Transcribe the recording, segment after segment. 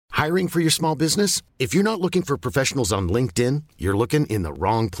Hiring for your small business? If you're not looking for professionals on LinkedIn, you're looking in the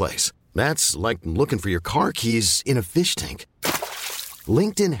wrong place. That's like looking for your car keys in a fish tank.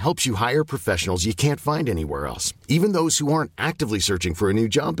 LinkedIn helps you hire professionals you can't find anywhere else, even those who aren't actively searching for a new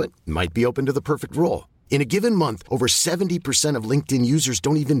job but might be open to the perfect role. In a given month, over 70% of LinkedIn users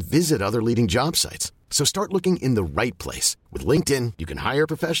don't even visit other leading job sites. So start looking in the right place. With LinkedIn, you can hire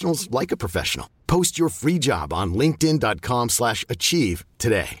professionals like a professional. Post your free job on linkedin.com/achieve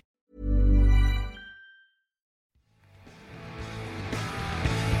today.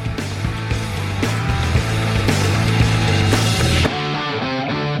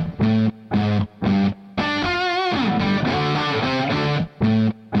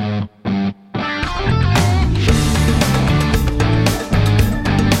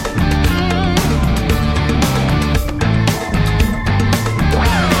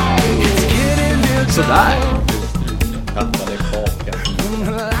 Sådär. Kattade kaka.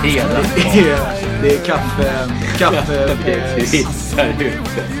 Det är kaffe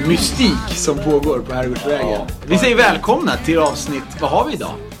mystik som pågår på Herrgårdsvägen. Ja. Vi säger välkomna till avsnitt, vad har vi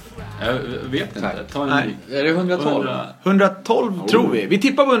idag? Jag vet inte. Ta en Nej. Är det 112? 112 tror vi. Vi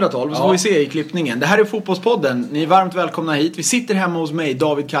tippar på 112 så får vi se i klippningen. Det här är Fotbollspodden. Ni är varmt välkomna hit. Vi sitter hemma hos mig,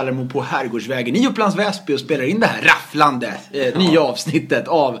 David Kallermo, på Herrgårdsvägen i Upplands Väsby och spelar in det här rafflande nya avsnittet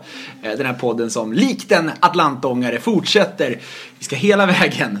av den här podden som likt en atlantångare fortsätter. Vi ska hela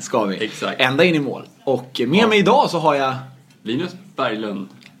vägen, ska vi. Exakt. Ända in i mål. Och med mig idag så har jag Linus Berglund.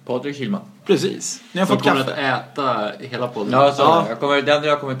 Patrik Kilman. precis. Ni har Som fått kommer kaffe. att äta hela podden. Ja, så Ja. det enda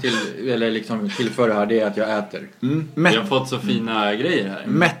jag kommer till, eller liksom tillföra här, det är att jag äter. Vi har fått så fina grejer här.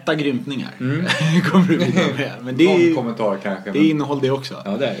 Mätta grymtningar. Kommer du vidare med. Men det Någon är, kommentar kanske. det är innehåll det också.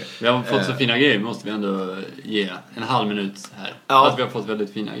 Ja, det är det. Vi har fått så fina grejer, måste vi ändå ge en halv minut här. Ja. Att vi har fått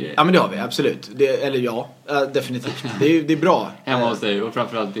väldigt fina grejer. Ja men det har vi, absolut. Definitivt. Det är bra. Hemma hos dig och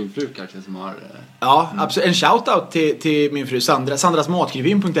framförallt din fru kanske som har... Ja, absolut. En shoutout till min fru Sandra.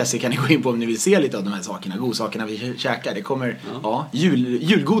 sandrasmatgrivin.se kan ni gå in på om ni vill se lite av de här sakerna. Godsakerna vi käkar. Det kommer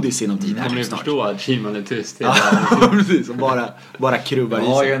julgodis inom tid här Kommer ni snart. förstå att Kilman är tyst? Ja, precis. Och bara krubbar Jag i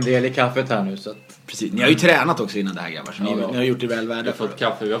har ju sig. en del i kaffet här nu så att... Precis. Ni har ju tränat också innan det här grabbar. Så ni har gjort det väl Vi värda har fått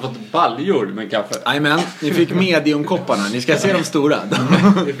kaffe, vi har fått baljor med kaffe. Jajamän, ni fick mediumkopparna. Ni ska se de stora.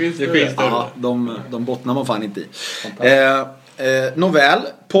 Det finns Ja, de bottnar man fan inte i. Nåväl,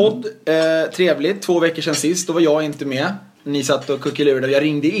 podd, trevligt. 2 veckor sedan sist, då var jag inte med. Ni satt och kuckelurade, jag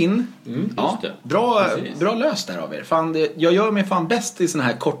ringde in. Ja, det. bra löst där av er. Fan, jag gör mig fan bäst i såna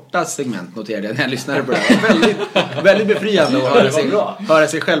här korta segment, noterade jag när jag lyssnade på det här. Väldigt, väldigt befriande att höra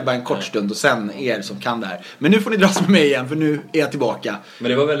sig själv bara en kort stund och sen er som kan det här. Men nu får ni dras med mig igen, för nu är jag tillbaka.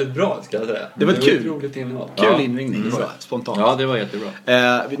 Men det var väldigt bra, ska jag säga. Det var ett kul. roligt innehåll. Kul inringning, så, spontant. Ja, det var jättebra.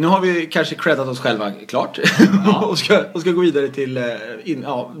 Nu har vi kanske creddat oss själva klart. och ska gå vidare till...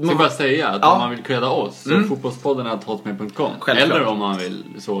 Jag ska bara säga att om man vill credda oss så fotbollspodden@hotmail.com. Självklart. Eller om man vill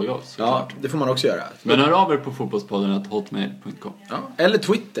såga oss. Ja, det får man också göra. Men hör av er på fotbollspodden@hotmail.com. Ja. Eller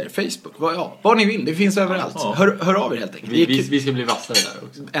Twitter, Facebook, vad ni vill. Det finns överallt. Ja. Hör av er helt enkelt. Det är Vi ska bli vassare där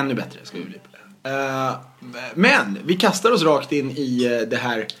också. ännu bättre ska vi bli på det. Men vi kastar oss rakt in i det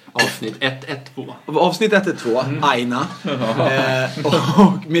här Avsnitt 112. avsnitt 112, Aina. Och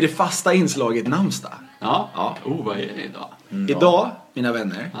med det fasta inslaget namnsdag. Ja. Vad är det idag? Idag, mina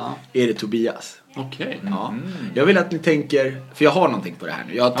vänner, Ja. är det Tobias. Okej. Ja. Jag vill att ni tänker, för jag har någonting på det här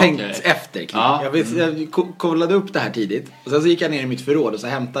nu. Jag har tänkt efter. Ja. Jag kollade upp det här tidigt. Och sen så gick jag ner i mitt förråd och så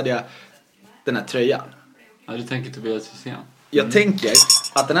hämtade jag den här tröjan. Ja, du tänker Tobias Hysén. Jag tänker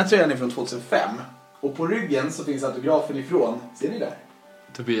att den här tröjan är från 2005. Och på ryggen så finns autografen ifrån, ser ni där?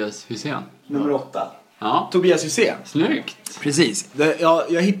 Tobias Hysén. Nummer 8. Ja. Tobias Hysén. Snyggt. Precis.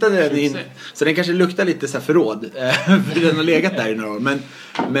 Jag hittade den in, så den kanske luktar lite så här förråd. För den har legat där i några år.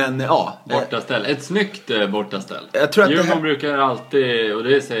 Men ja. Bortaställ. Ett snyggt bortaställ. Jag tror att Djurgården det här... brukar alltid, och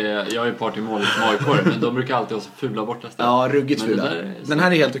det säger jag är part i målet som AIK, men de brukar alltid ha så fula bortaställ. Ja, ruggigt fula. Den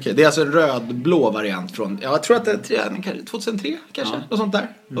här är helt okej. Det är alltså en röd-blå variant från, jag tror att det är 2003 kanske, något sånt där.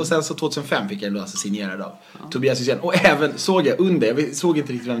 Och sen så 2005 fick jag den alltså signerad av Tobias Hysén. Och även såg jag under, jag såg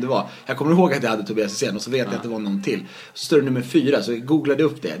inte riktigt vem det var. Jag kommer ihåg att jag hade Tobias Hysén och så vet jag att det var någon till. Så står det nummer 4, så jag googlade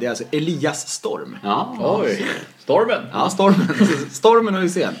upp det. Det är alltså Elias Storm. Ja. Oj, Stormen. Ja, Stormen och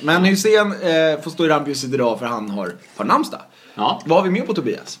Hysén. Men Hysén får stå i rampljuset idag för han har namnsdag. Ja. Vad har vi med på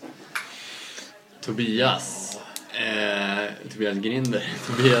Tobias? Tobias Grinder.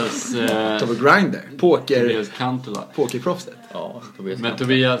 Tobias Tobbe Grinder. Tobias Cantula. Pokerproffset. Ja, Tobias. Men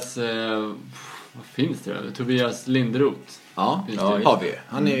Tobias vad finns det då? Tobias Linderoth. Ja, Finns ja det? har vi.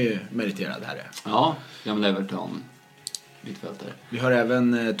 Han är ju meriterad här. Ja, gamla Everton mittfältare. Vi har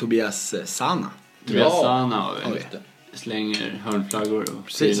även Tobias Sana. Tobias Ja. Sana har vi. Har vi. slänger hörnflaggor och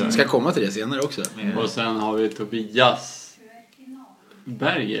Precis, firar. ska komma till det senare också. Och sen har vi Tobias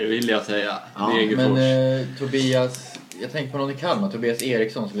Berger, vill jag säga. Ja, Men Tobias, jag tänkte på någon i Kalmar, Tobias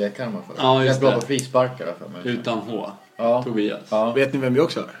Eriksson som vi är i Kalmar för. Ja, just jag är bra det. på frisparkar för mig. Utan H. Ja. Tobias. Ja. Vet ni vem vi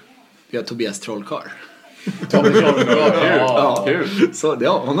också har? Vi har Tobias Trollkarl. Ja. Kul. Så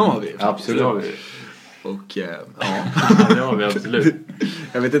ja, honom har vi. Absolut. Det har vi. Och Ja, det har vi absolut.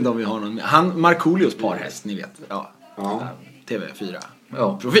 jag vet inte om vi har någon. Markoolios parhäst, ni vet. Ja. Ja. TV4.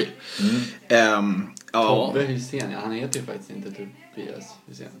 Ja. Profil. Ja. Tobbe Hysén, han heter ju faktiskt inte Tobias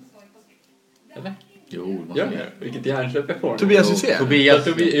Hysén. Eller? Jo, Gör det? Vilket hjärnsläpp jag får. Tobias Hysén. Tobias.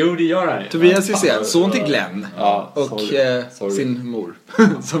 Jo, det gör han ju. Tobias Hysén, son till Glenn. Ja, Och sorry. sin mor.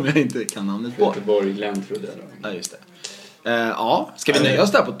 Som jag inte kan namnet på. Göteborg, Glenn trodde jag då. Ja, just det. Ja, ska vi nöja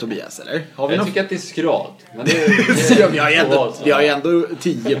oss där på Tobias eller? Har vi Jag något? tycker att det är skralt. Men Ja, vi har ju ändå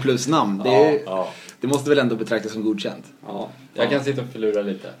 10 plus namn. Det måste väl ändå betraktas som godkänt. Ja, jag kan sitta och förlura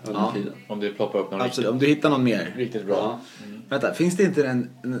lite under tiden. Om du ploppar upp någon Absolut, om du hittar någon mer. riktigt bra. Ja. Vänta, finns det inte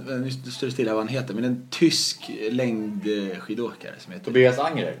nu står det stilla vad han heter, men en tysk längdskidåkare som heter... Tobias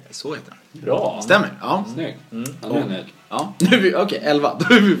Angrer. Så heter han. Bra. Stämmer, ja. Snyggt. Ja, nu är jag nöjd. Ja, nu är vi, okej, 11.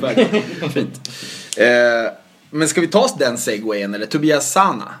 Då är vi färdiga. Fint. Men ska vi ta oss den segwayen eller? Tobias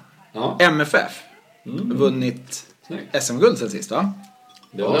Sana. Ja. MFF. Vunnit Snyggt. SM-guld sen sist, va?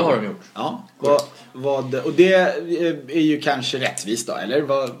 Det har de gjort. Ja. Och det är ju kanske rättvist då, eller?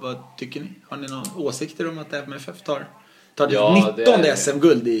 Vad tycker ni? Har ni några åsikter om att MFF tar det Ja, 19 det är-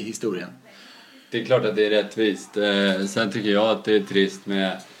 SM-guld i historien? Det är klart att det är rättvist. Sen tycker jag att det är trist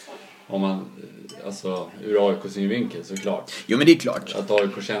med, om man, alltså ur AIKs synvinkel såklart. Jo, men det är klart. Att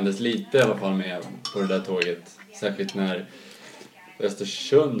AIK kändes lite i alla fall med på det där tåget. Särskilt när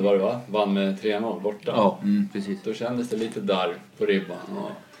Östersund var det va? Vann med 3-0 borta. Ja, precis. Då kändes det lite där på ribban.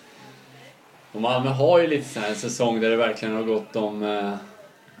 Och Malmö har ju lite sån här säsong där det verkligen har gått om...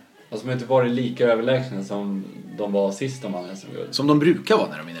 Alltså de har inte varit lika överlägsna som de var sist de vann SM-guld. Som de brukar vara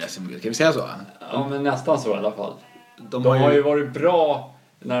när de vinner SM-guld, kan vi säga så? Ja, men nästan så i alla fall. De har ju varit bra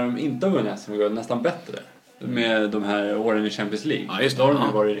när de inte har vunnit SM-guld, nästan bättre. Med de här åren i Champions League. Ja, just det. Då har de ju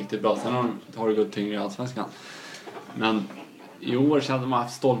Ja. varit riktigt bra. Sen har det gått tyngre i Allsvenskan. Men i år känns de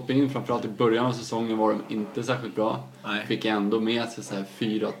haft stolpen in. Framförallt i början av säsongen var de inte särskilt bra. Nej. Fick ändå med sig så här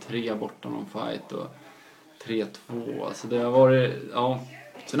 4-3 borta någon fight och 3-2. Alltså det har varit, ja.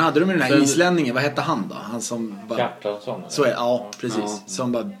 Sen hade de ju den här Sen- islänningen, vad hette han då? Han som bara... Kjartansson. Så är, ja, precis. Ja.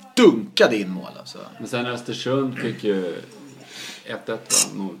 Som bara dunkade in mål alltså. Men sen Östersund fick ju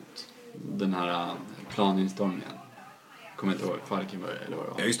 1-1 mot den här planinstormningen. Kommer inte ihåg, Falkenberg eller vad det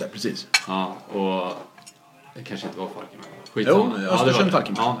var. Ja, just det, precis. Ja, och det kanske inte var Falkenberg. Jo, Skitsamma. Ja, det var Östersund, det.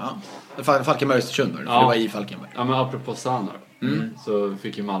 Falkenberg. Ja. Ja. Falkenberg, Östersund var det, för Ja. det var i Falkenberg. Ja, men apropå Sanor så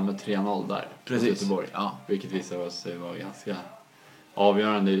fick ju Malmö 3-0 där. Precis. Mot Göteborg. Ja. Vilket visade sig vara ganska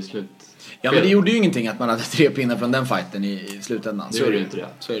avgörande i slut. Ja, men det gjorde ju ingenting att man hade 3 pinnar från den fighten i slutändan. Det Så är gjorde ju. inte det.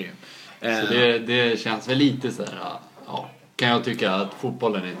 Så är det ju. Så det känns väl lite så här, ja, kan jag tycka att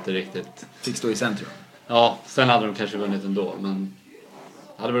fotbollen inte riktigt... Fick stå i centrum. Ja, sen hade de kanske vunnit ändå, men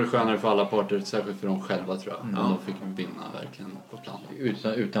det hade varit skönare för alla parter, särskilt för dem själva tror jag. Om de fick vinna verkligen på plan.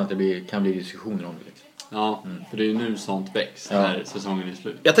 Utan att det kan bli diskussioner om det liksom. Ja, för det är ju nu sånt väcks när säsongen är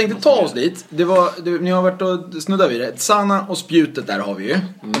slut. Jag tänkte ta oss dit. Ni har varit och snuddat vid det. Sana och spjutet där har vi ju.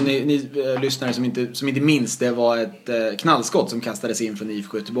 Ni lyssnare som inte minns, det var ett knallskott som kastades in från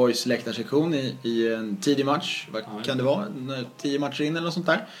IFK Göteborgs läktarsektion i en tidig match. Vad kan det vara? 10 matcher in eller något sånt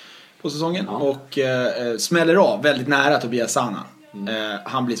där på säsongen. Ja. Och smäller av väldigt nära Tobias Sana.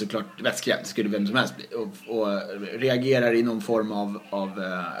 Han blir såklart vettskrämd, skulle vem som helst bli. Och reagerar i någon form av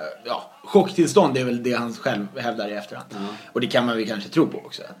chocktillstånd. Det är väl det han själv hävdar i efterhand. Och det kan man väl kanske tro på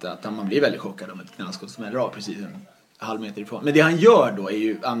också. Att man blir väldigt chockad om ett knallskott smäller av precis en halv meter ifrån. Men det han gör då är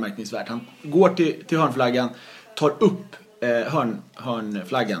ju anmärkningsvärt. Han går till hörnflaggan, tar upp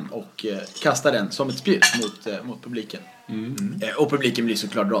hörnflaggan och kastar den som ett spjut mot publiken. Och publiken blir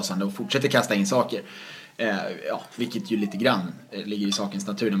såklart rasande och fortsätter kasta in saker. Vilket ju lite grann ligger i sakens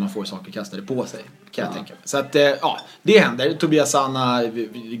natur när man får saker kastade på sig, kan jag tänka mig. Så att, det händer. Tobias Sana,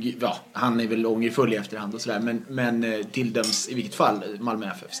 han är väl ångerfull i efterhand och sådär, men tilldöms i vilket fall Malmö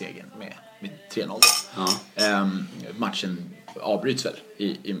FF-segern med 3-0. Ja. Matchen avbryts väl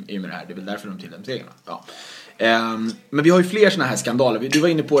i med det här. Det är väl därför de tilldöms segern. Ja. Men vi har ju fler såna här skandaler. Du var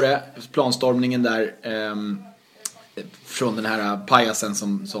inne på det, planstormningen där. Från den här pajasen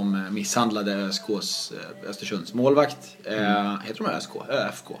som misshandlade ÖSKs Östersunds målvakt. Heter de ÖSK?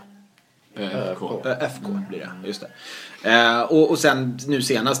 ÖFK? ÖFK. FK blir det, just det. Och sen nu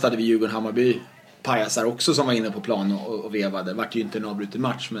senast hade vi Djurgården-Hammarby pajasar också som var inne på plan och vevade. Vart ju inte en avbruten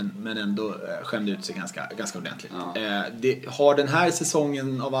match, men ändå skämde ut sig ganska ordentligt. Har den här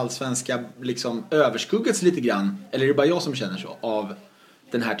säsongen av Allsvenska liksom överskuggats lite grann, eller är det bara jag som känner så, av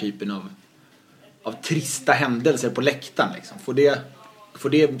den här typen av trista händelser på läktaren liksom? Får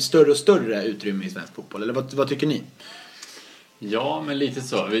det större och större utrymme i svensk fotboll, eller vad tycker ni? Ja, men lite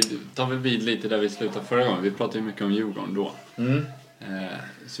så. Vi tar väl vid lite där vi slutade förra gången. Vi pratade ju mycket om Djurgården då.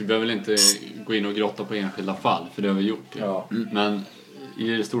 Så vi behöver väl inte gå in och grotta på enskilda fall, för det har vi gjort. Ja. Men i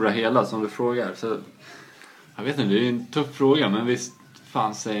det stora hela, som du frågar, så jag vet inte, det är en tuff fråga, men visst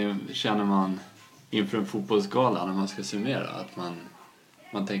fan känner man inför en fotbollsgala när man ska summera att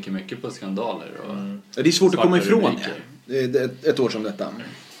man tänker mycket på skandaler och det är svårt att komma ifrån ett år som detta.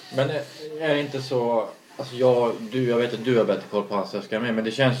 Men är det inte så, alltså jag vet att du har bättre koll på Allsvenskan, men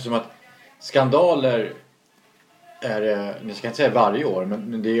det känns som att skandaler är, jag ska inte säga varje år,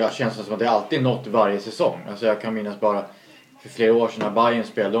 men det känns som att det är alltid något varje säsong. Alltså jag kan minnas bara för flera år sedan när Bayern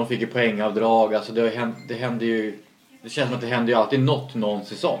spelade, de fick ju poängavdrag, alltså det hände ju, det känns som att det händer ju alltid någon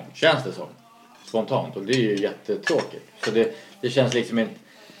säsong, känns det som, spontant, och det är ju jättetråkigt. Så det känns liksom inte,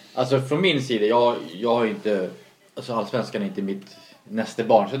 alltså från min sida, jag har inte, alltså Allsvenskan är inte mitt nästa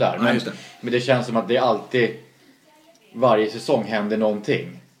barn sådär, men det känns som att det alltid varje säsong händer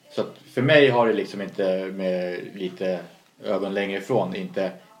någonting. Så att för mig har det liksom inte, med lite ögon längre ifrån,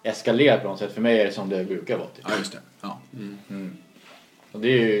 inte eskalerat på något sätt. För mig är det som det brukar vara. Typ. Ja, just det. Ja. Och det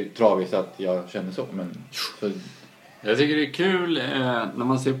är ju tragiskt att jag känner så, men så... Jag tycker det är kul när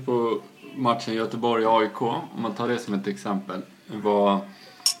man ser på matchen Göteborg-AIK, om man tar det som ett exempel. Det var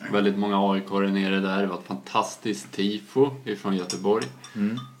väldigt många AIK-are nere där. Det var ett fantastiskt tifo ifrån Göteborg.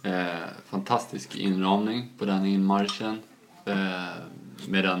 Fantastisk inramning på den inmarschen.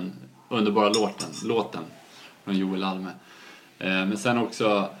 Med den underbara låten från Joel Alme. Men sen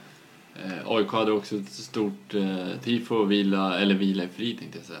också AIK hade också ett stort tifo och vila i fri,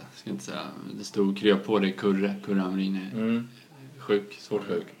 tänkte jag säga. Ska inte säga. Det stod krya på dig Kurre Amrin är svårt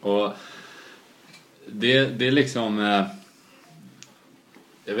sjuk. Och det är liksom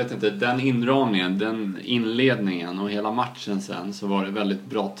jag vet inte, den inramningen, den inledningen och hela matchen sen, så var det väldigt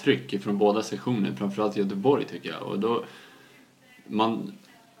bra tryck ifrån båda sektioner, framförallt Göteborg tycker jag. Och då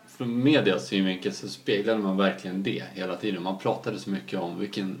från medias synvinkel så speglade man verkligen det hela tiden. Man pratade så mycket om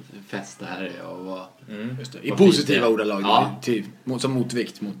vilken fest det här är och vad... Just det. I positiva ordalag som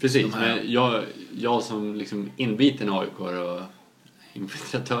motvikt mot precis, de här. Men jag som liksom inbiten AIK och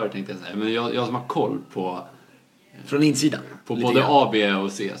infiltratör, tänkte jag säga. Men jag som har koll på... Från insidan. På både A, B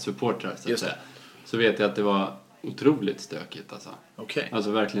och C supportrar så att säga. Så vet jag att det var otroligt stökigt alltså. Okay.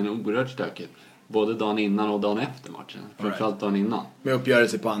 Alltså verkligen oerhört stökigt. Både dagen innan och dagen efter matchen. Framförallt dagen innan. Med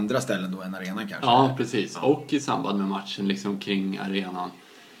uppgörelse på andra ställen då än arenan kanske? Ja, precis. Ja. Och i samband med matchen liksom kring arenan.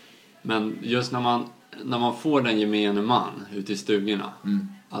 Men just när man får den gemene man ute i stugorna.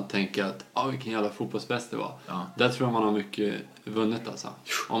 Att tänka att vilken jävla fotbollsbäst det var. Ja. Där tror jag man har mycket vunnet alltså.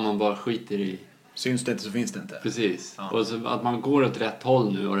 Om man bara skiter i... Syns det inte så finns det inte. Precis. Ja. Och så att man går åt rätt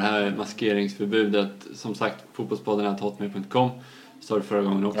håll nu. Och det här maskeringsförbudet. Som sagt, fotbollspodden@hotmail.com. Står det förra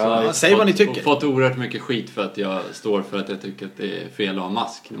gången också. Ja, säg vad ni tycker. Och fått oerhört mycket skit för att jag står för att jag tycker att det är fel att ha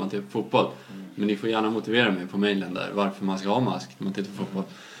mask när man tittar på fotboll. Men ni får gärna motivera mig på mejlen där varför man ska ha mask när man tittar på fotboll.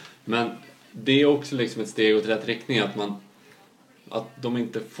 Men det är också liksom ett steg åt rätt riktning att de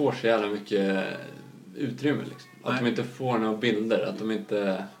inte får så jävla mycket utrymme liksom. Att de inte får några bilder, att de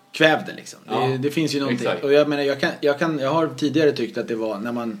inte... Kvävde liksom. Ja, det finns ju någonting. Exakt. Och jag menar, jag har tidigare tyckt att det var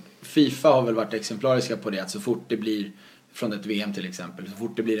när FIFA har väl varit exemplariska på det, att så fort det blir från ett VM till exempel, så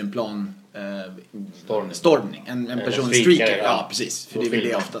fort det blir en plan stormning, en person streaker, ja precis, för det är väl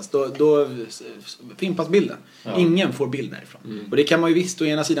det oftast, då fimpas bilden. Ingen får bild därifrån. Och det kan man ju visst å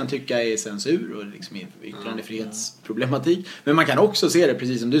ena sidan tycka är censur och liksom yttrandefrihetsproblematik, men man kan också se det,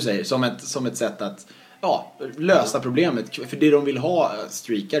 precis som du säger, som ett sätt att lösa problemet. För det de vill ha,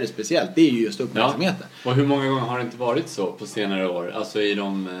 streakare speciellt, det är ju just uppmärksamheten. Ja. Och hur många gånger har det inte varit så på senare år? Alltså i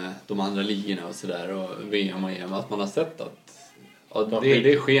de andra ligorna och sådär, och VM och EM, att man har sett att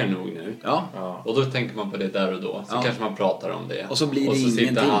det sker nog nu. Ja. Och då tänker man på det där och då. Så kanske man pratar om det. Och så blir det och så ingenting.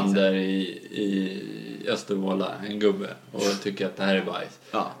 Sitter han där i Östervåla, en gubbe, och tycker att det här är bajs.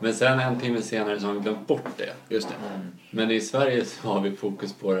 Ja. Men sen en timme senare så har han glömt bort det. Just det. Men i Sverige så har vi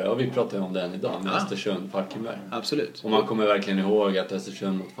fokus på det. Och vi pratar ju om det än idag med Östersund, Falkenberg. Absolut. Och man kommer verkligen ihåg att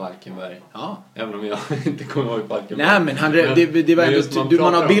Östersund mot Falkenberg. Ja. Även om jag inte kommer ihåg Falkenberg. Nej, men det var ändå,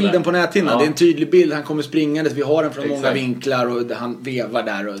 man har bilden på näthinnan. Det är en tydlig bild. Han kommer springandes. Vi har den från många vinklar och han vevar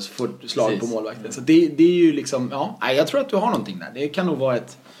där och får slag på målvakten. Så det är ju liksom, jag tror att du har någonting där. Det kan nog vara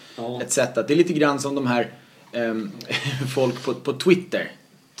ett sätt att, det är lite grann som de här folk på Twitter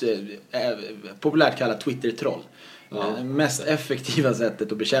populärt kallat Twitter-troll. Det mest effektiva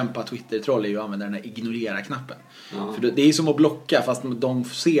sättet att bekämpa Twitter-troll är ju att använda den här ignorera-knappen. För det är som att blocka fast de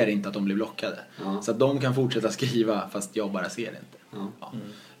ser inte att de blir blockade. Så att de kan fortsätta skriva fast jag bara ser det inte.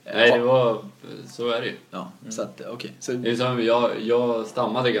 Nej, så är det ju. Ja, så att, okej. Så... Det är som, jag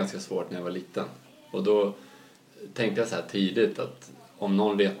stammade ganska svårt när jag var liten. Och då tänkte jag så här tidigt att om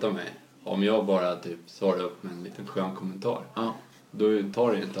någon retar mig, om jag bara typ svarar upp med en liten skön kommentar, då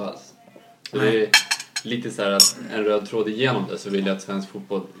tar det inte alls. Så det är lite så här att en röd tråd igenom det, så vill jag att svensk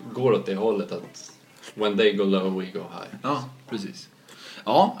fotboll går åt det hållet att when they go low we go high. Ja, precis.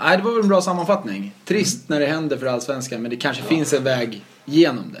 Ja, det var väl en bra sammanfattning. Trist när det händer för allsvenskan, men det kanske finns en väg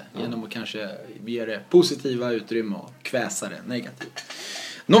genom det. Genom att kanske ge det positiva utrymme och kväsa det negativt.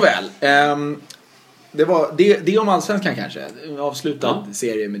 Nåväl, det var det om allsvenskan kanske. Avslutad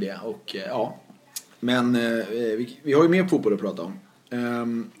serie med det. Och, men vi har ju mer fotboll att prata om.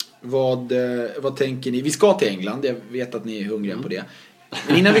 Vad tänker ni? Vi ska till England, jag vet att ni är hungriga på det.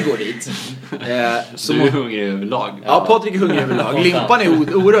 Men innan vi går dit så du är hungrig överlag. Ja, Patrik är hungrig överlag. Limpan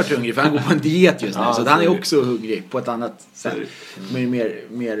är oerhört hungrig för han går på en diet just nu. Så han är också hungrig på ett annat sätt.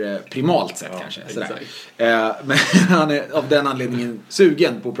 Mer primalt sätt kanske. Men han är av den anledningen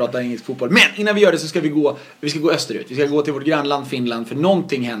sugen på att prata engelsk fotboll. Men innan vi gör det så ska vi gå österut. Vi ska gå till vårt grannland Finland. För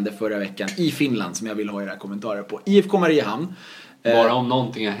någonting hände förra veckan i Finland som jag vill ha era kommentarer på. IFK Mariehamn. Bara om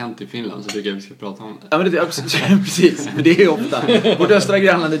någonting har hänt i Finland så tycker jag vi ska prata om det. Ja, men precis. Men det är ju ofta. Vårt östra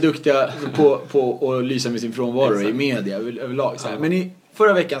grannland är duktiga på att lysa med sin frånvaro i media överlag. Så här. Men i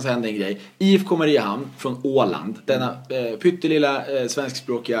förra veckan så hände en grej. IFK Mariehamn från Åland. Denna pyttelilla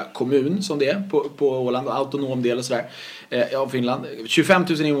svenskspråkiga kommun som det är på Åland. Autonom del och sådär. Av Finland. 25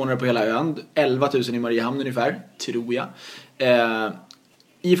 000 invånare på hela ön. 11 000 i Mariehamn ungefär. Tror jag.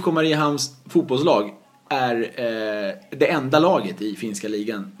 IFK Mariehamns fotbollslag är det enda laget i finska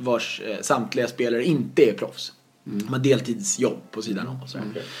ligan vars samtliga spelare inte är proffs. De har deltidsjobb på sidan om.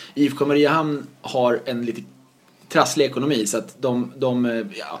 IFK Mariehamn har en lite trasslig ekonomi så att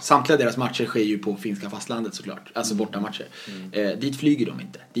samtliga deras matcher sker ju på finska fastlandet såklart. Alltså bortamatcher. Dit flyger de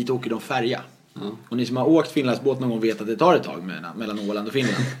inte. Dit åker de färja. Och ni som har åkt Finlandsbåt någon gång vet att det tar ett tag mellan Åland och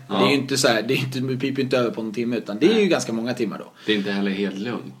Finland. Det är ju inte så här, det piper inte över på någon timme utan det är ju ganska många timmar då. Det är inte heller helt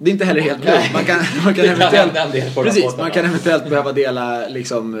lugnt. Det är inte heller helt lugnt. Man kan eventuellt behöva dela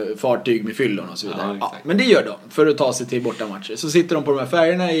liksom fartyg med fyllon och så vidare. Men det gör de för att ta sig till bortamatcher. Så sitter de på de här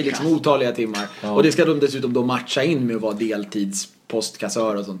färgerna i liksom otaliga timmar och det ska de dessutom då matcha in med att vara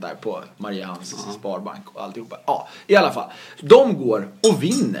deltidspostkassör och sånt där på Mariehamns sparbank och alltihopa. Ja, i alla fall. De går och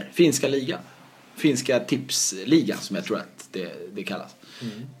vinner finska ligan. Finska tipsligan som jag tror att det kallas.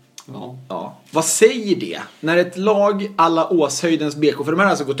 Ja. Vad säger det? När ett lag alla Åshöjdens BK, för de här har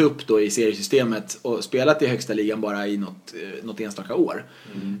alltså gått upp då i seriesystemet och spelat i högsta ligan bara i något enstaka år.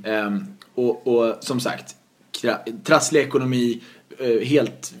 Och som sagt, trasslig ekonomi,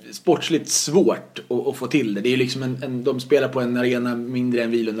 helt sportsligt svårt att få till det. Det är liksom de spelar på en arena mindre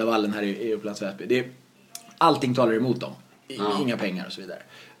än Vilundavallen här i Upplands Väsby. Allting talar emot dem. Inga pengar och så vidare.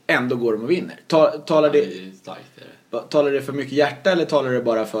 Ändå går de och vinner. Talar det för mycket hjärta eller talar det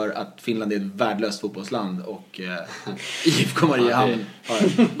bara för att Finland är ett värdelöst fotbollsland och IFK Mariehamn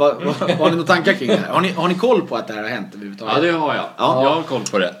har ni några tankar kring det här? Har ni koll på att det här har hänt överhuvudtaget? Ja, det har jag. Jag har koll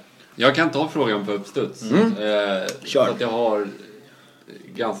på det. Jag kan ta frågan på uppstuds. Så att jag har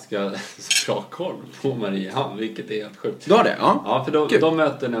ganska bra koll på Mariehamn, vilket är helt sjukt. Du har det? Ja, för de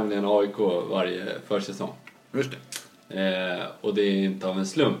möter nämligen AIK varje försäsong. Just det. Och det är inte av en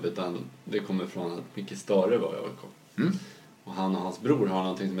slump utan det kommer från att Micke Stare var i AIK. Och han och hans bror har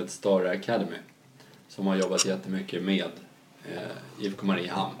någonting som heter Stare Academy som har jobbat jättemycket med IFK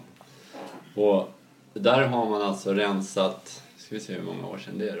Mariehamn. Och där har man alltså rensat, ska vi se hur många år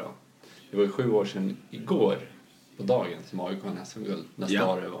sedan det är då. Det var 7 år sedan igår på dagen som AIK har SM-guld när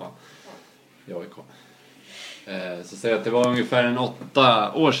Stare var i AIK. Så säg att det var ungefär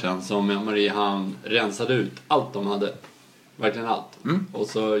 8 år sedan som Mariehamn rensade ut allt de hade. Verkligen allt. Och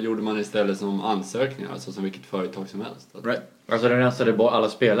så gjorde man istället som ansökningar, alltså som vilket företag som helst. Right. Alltså de rensade alla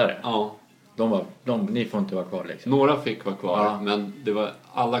spelare? Ja. Ni får inte vara kvar liksom. Några fick vara kvar, men det var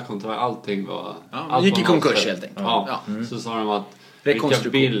alla kontrakt, allting var... Ja, gick i konkurs helt enkelt. Ja. Så sa de att vilka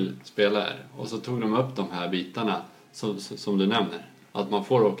vill spela här. Och så tog de upp de här bitarna som du nämner. Att man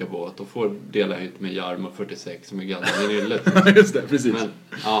får åka båt och får dela hytt med Jarmo 46 som är gaddad i nyllet. Just det, precis. Men,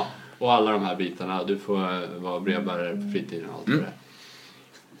 och alla de här bitarna. Du får vara brevbärare på fritiden och allt det där.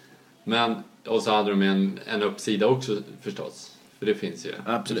 Men, och så hade de en uppsida också förstås. För det finns ju.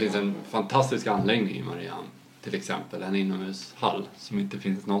 Absolut. Det finns en fantastisk anläggning i Mariehamn. Till exempel en inomhushall som inte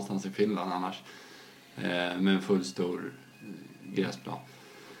finns någonstans i Finland annars. Med en full stor gräsplan.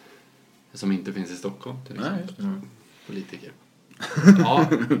 Som inte finns i Stockholm till exempel. Nej. Politiker. Ja,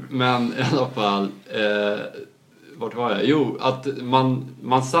 men i alla fall... vart var jag? Jo, att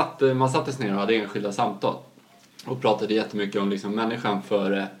man sattes ner och hade enskilda samtal. Och pratade jättemycket om liksom människan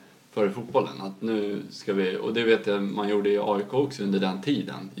före fotbollen. Att nu ska vi... Och det vet jag man gjorde i AIK också under den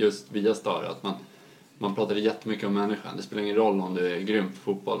tiden. Just via Star. Att man pratade jättemycket om människan. Det spelar ingen roll om du är grym på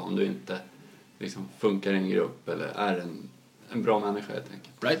fotboll. Om du inte liksom funkar i en grupp. Eller är en bra människa helt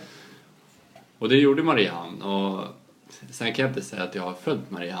enkelt. Right. Och det gjorde Mariehamn. Och sen kan jag inte säga att jag har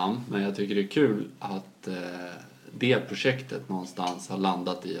följt Mariehamn. Men jag tycker det är kul att det projektet någonstans har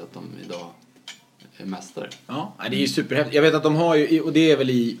landat i att de idag är mästare. Ja, det är ju superhäftigt. Jag vet att de har ju, och det är väl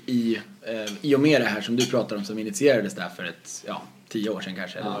i och med det här som du pratar om som initierades där för 10 år sedan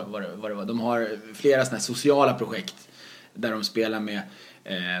kanske. Ja. Eller vad det var. De har flera sådana här sociala projekt där de spelar med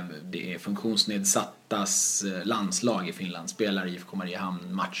det är funktionsnedsattas landslag i Finland. Spelar IFK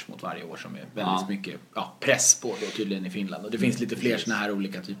Mariehamn match mot varje år som är väldigt mycket press på då, tydligen i Finland. Och det finns lite fler sådana här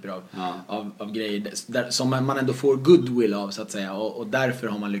olika typer av grejer där, som man ändå får goodwill av så att säga. Och därför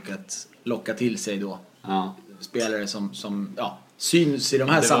har man lyckats locka till sig då spelare som syns i de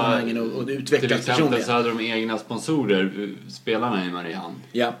här sammanhangen och utvecklas till exempel personligen. så hade de egna sponsorer, spelarna i Mariehamn.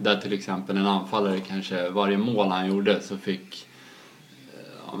 Ja. Där till exempel en anfallare kanske varje mål han gjorde så fick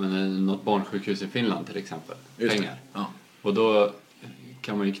något barnsjukhus i Finland till exempel pengar. Ja. Och då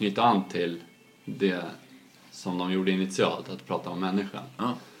kan man ju knyta an till det som de gjorde initialt, att prata om människan.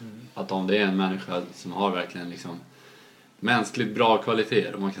 Ja. Att om det är en människa som har verkligen liksom mänskligt bra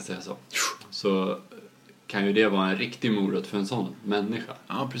kvaliteter, om man kan säga så kan ju det vara en riktig morot för en sån människa.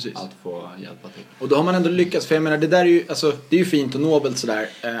 Ja, precis. Att få hjälpa till. Och då har man ändå lyckats, för jag menar det där är ju, alltså, det är ju fint och nobelt sådär,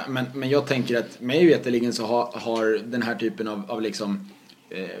 men jag tänker att mig veterligen så har den här typen av liksom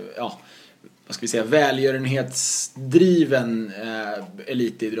vad ska vi säga, välgörenhetsdriven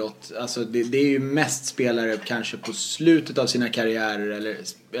elitidrott, alltså det är ju mest spelare kanske på slutet av sina karriärer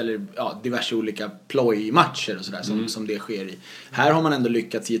eller diverse olika plojmatcher och sådär som det sker i. Här har man ändå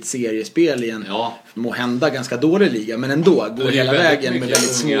lyckats i ett seriespel i en må hända ganska dålig liga, men ändå går hela vägen med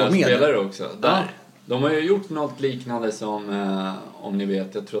väldigt små medel. Spelare också där. De har ju gjort något liknande som om ni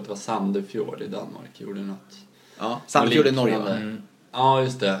vet, jag tror att det var Sandefjord i Danmark gjorde något. Ja, Sandefjord i Norge va? Ja,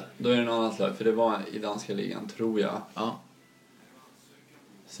 just det. Då är det någon annan slag. För det var i danska ligan, tror jag. Ja.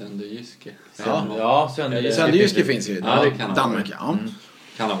 Sönderjyske. Sönderjyske finns ju i det kan Danmark. Ja.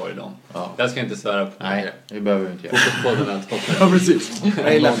 Kan ha varit dem. Ja. Jag ska inte svära på Nej, det behöver vi inte göra. Fotbollspodden är toppen. Ja, precis.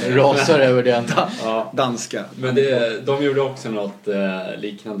 Rasar över den. Danska. Men de gjorde också något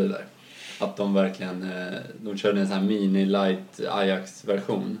liknande där. Att de verkligen de körde en sån här mini-light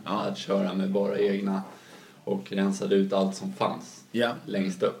Ajax-version. Att köra med bara egna och rensade ut allt som fanns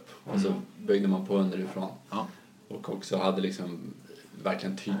längst upp. Och så byggde man på underifrån. Ja. Och också hade liksom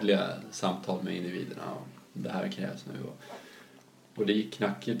verkligen tydliga samtal med individerna. Och det här krävs nu. Och det gick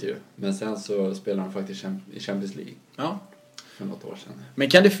knackigt ju. Men sen så spelade de faktiskt i Champions League. Ja. För något år sedan. Men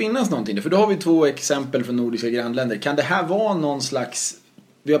kan det finnas någonting? För då har vi 2 exempel från nordiska grannländer. Kan det här vara någon slags...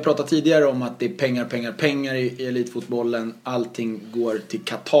 Vi har pratat tidigare om att det är pengar i elitfotbollen. Allting går till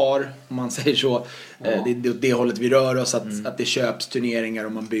Qatar, om man säger så. Det är åt det hållet vi rör oss. Att det köps turneringar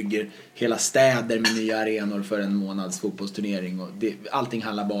och man bygger hela städer med nya arenor för en månads fotbollsturnering. Och allting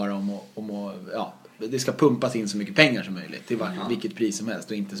handlar bara om det ska pumpas in så mycket pengar som möjligt. Till vilket pris som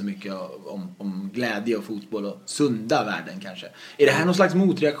helst. Och inte så mycket om glädje och fotboll och sunda värden kanske. Är det här någon slags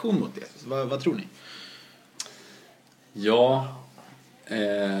motreaktion mot det? Vad tror ni? Ja...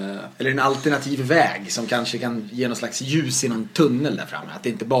 Eller en alternativ väg som kanske kan ge någon slags ljus i någon tunnel där framme. Att det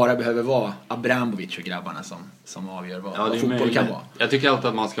inte bara behöver vara Abramovic och grabbarna som avgör vad fotboll kan vara. Jag tycker alltid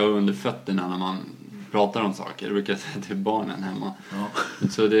att man ska ha under fötterna när man pratar om saker. Det brukar jag säga till barnen hemma. Ja.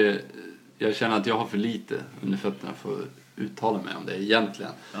 Så jag känner att jag har för lite under fötterna för att uttala mig om det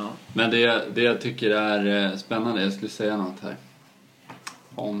egentligen. Ja. Men det jag tycker är spännande, jag skulle säga något här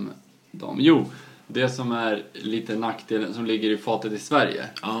om dem. Jo, det som är lite nackdelen som ligger i fatet i Sverige.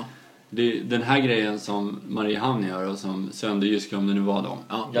 Ja. Det är den här grejen som Mariehamn gör och som Sönderjyske, om det nu var dem.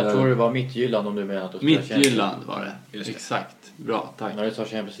 Ja. Jag tror det var Mittjylland, om du menar att Mittjylland var det. Just Exakt. Bra, tack. När du sa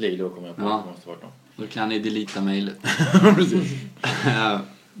Champions League då kommer jag på att det måste varit dem. Då kan ni delita mejlet. Precis.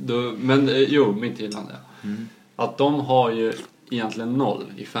 Mittjylland. Ja. Att de har ju egentligen 0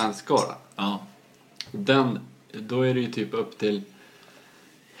 i fanskara. Ja. Då är det ju typ upp till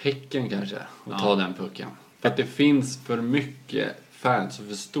Häcken kanske och ta den pucken. För att det finns för mycket fans och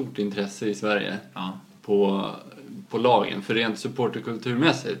för stort intresse i Sverige på lagen. För rent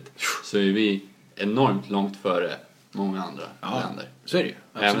supporterkulturmässigt så är vi enormt långt före många andra länder. Så är det ju.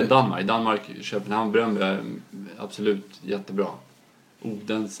 Även Danmark. Köpenhamn, Brøndby är absolut jättebra.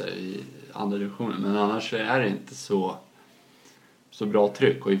 Odense i andra divisionen. Men annars är det inte så bra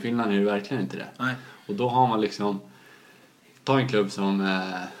tryck. Och i Finland är det verkligen inte det. Nej. Och då har man liksom... Ta en klubb som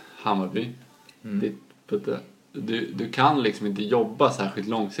Hammarby. Du kan liksom inte jobba särskilt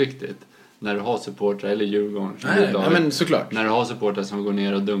långsiktigt när du har supportrar, eller Djurgården. Nej, men såklart. När du har supportrar som går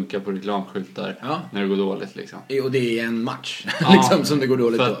ner och dunkar på reklamskyltar när det går dåligt liksom. Och det är en match liksom, som det går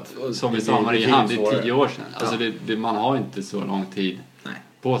dåligt då. Som vi sa, Mariehamn, det är 10 år sedan. Alltså man har inte så lång tid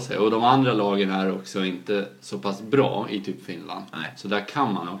på sig. Och de andra lagen är också inte så pass bra i typ Finland. Nej. Så där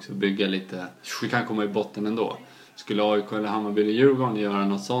kan man också bygga lite. Du kan komma i botten ändå. Skulle AIK eller Hammarby eller Djurgården göra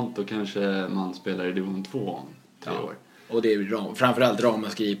något sånt, då kanske man spelar i division 2 om 3 år. Och det är framförallt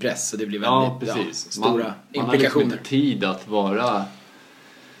ramaskri i press, så det blir väldigt stora implikationer. Man har liksom inte tid att vara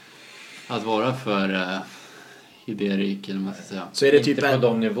för idérik, eller man ska säga. Så är det typ inte på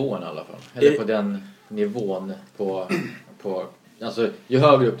de nivåerna i alla fall. Eller på den nivån på alltså ju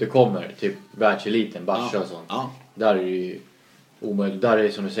högre upp det kommer, typ världseliten, Barca och sånt. Ja. Där är det ju omöjligt. Där är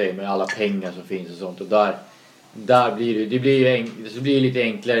det som du säger, med alla pengar som finns och sånt. Och där blir det blir lite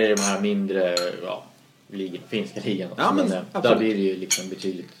enklare i de här mindre finska ligan. Men där blir det ju liksom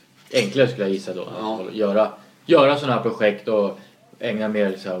betydligt enklare, skulle jag gissa då. Göra sådana här projekt och ägna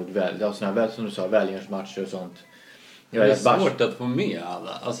mer så här såna här, som du sa, välgörenhetsmatcher och sånt. Det är svårt att få med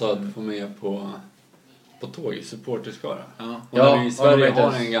alla. Alltså att få med på tåg i supporterskara. Och i Sverige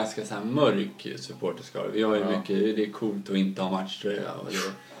har en ganska så här mörk supporterskara. Vi har ju mycket, det är coolt att inte ha matchtröja. Och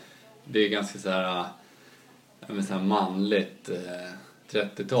det är ganska så här manligt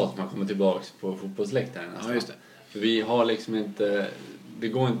 30-tal som har kommit tillbaks på fotbollsläktaren. Ja, just det. För vi har liksom inte, det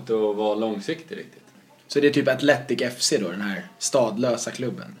går inte att vara långsiktig riktigt. Så det är typ Athletic FC då, den här stadlösa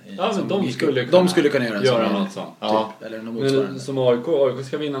klubben. Men de skulle kunna göra något sånt. Typ, eller något motsvarande. Som AIK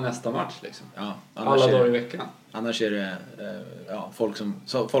ska vinna nästa match liksom. Alla dagar i veckan. Annars är det folk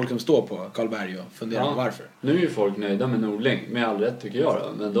som står på Karlberg och funderar på varför. Nu är ju folk nöjda med Norling, med all rätt tycker jag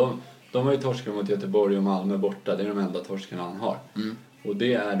då. Men de har ju torskat mot Göteborg och Malmö borta. Det är de enda torskarna han har. Och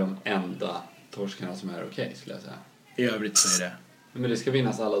det är de enda torskarna som är okej, skulle jag säga. I övrigt så är det... Men det ska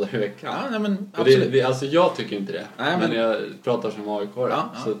vinnas alla dagar i veckan. Ja, men absolut. Alltså jag tycker inte det. Nej, men jag pratar som AIK.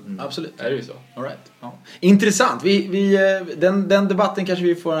 Så absolut. Är det ju så. All right. Intressant. Den debatten kanske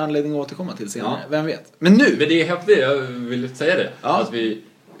vi får anledning att återkomma till senare. Vem vet. Men nu. Men det är häftigt. Jag vill säga det. Att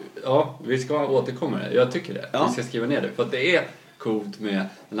vi ska återkomma det. Jag tycker det. Vi ska skriva ner det. För att det är coolt med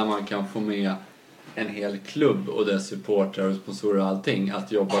när man kan få med en hel klubb och dess supportrar och sponsorer och allting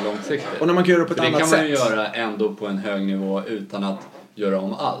att jobba långsiktigt. Och när man kan göra det på ett annat sätt. Det kan man ju göra ändå på en hög nivå utan att göra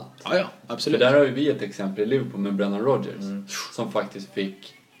om allt. Ja, absolut. För där har ju vi ett exempel i Liverpool med Brennan Rodgers som faktiskt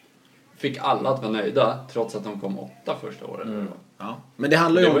fick alla att vara nöjda trots att de kom 8 första året. Men det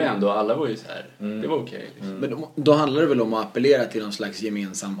handlar ju om... Det var ändå, alla var ju så här. Det var okej. Liksom. Men då handlar det väl om att appellera till någon slags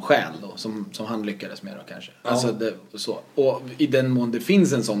gemensam själ då, som han lyckades med då kanske. Alltså så. Och i den mån det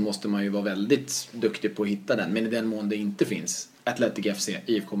finns en sån måste man ju vara väldigt duktig på att hitta den. Men i den mån det inte finns Athletic FC,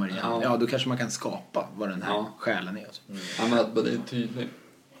 IFK Mariehamn, då kanske man kan skapa vad den här själen är. Ja, men det är tydligt.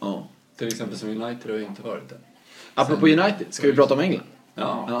 Till exempel som United har ju inte varit det. Apropå United, ska vi prata om England?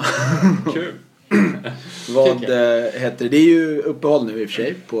 Ja. Kul. Vad heter det? Det är ju uppehåll nu i och för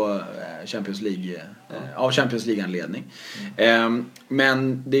sig på Champions League av Champions League-anledning.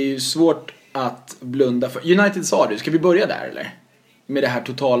 Men det är ju svårt att blunda för. United sa du, ska vi börja där eller? Med det här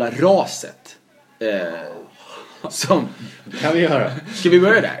totala raset. Som kan vi göra. Ska vi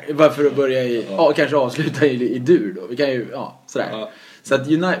börja där? Bara för att börja kanske avsluta i dur då. Vi kan ju sådär. Så att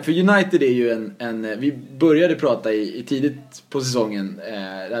för United är ju vi började prata i tidigt på säsongen.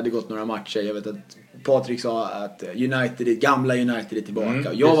 Det hade gått några matcher. Jag vet att Patrik sa att gamla United är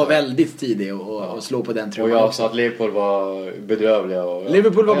tillbaka. Jag var väldigt tidig att slå på den trumman. Och jag sa att Liverpool var bedrövliga.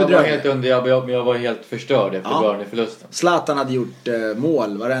 Liverpool var bedrövliga. Jag var helt förstörd efter början i förlusten. Zlatan hade gjort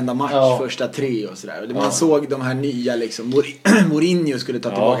mål varenda match, första 3 och sådär. Man såg de här nya liksom, Mourinho skulle ta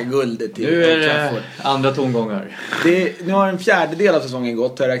tillbaka guldet till nu är det andra tongångar. Nu har en fjärdedel av säsongen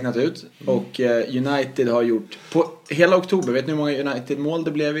gått, har jag räknat ut. Och United har gjort på hela oktober. Vet ni hur många United-mål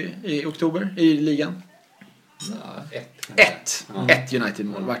det blev i oktober i ligan? Ett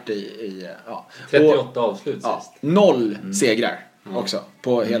United-mål vart i 38 avslut sist. 0 segrar också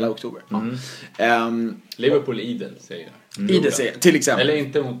på hela oktober. Liverpool idel segrar. Idel segrar, till exempel. Eller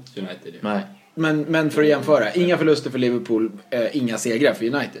inte mot United. Nej. Men för att jämföra, inga förluster för Liverpool, inga segrar för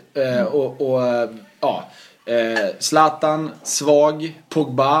United. Zlatan svag,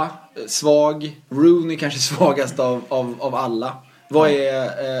 Pogba svag, Rooney kanske svagast av alla.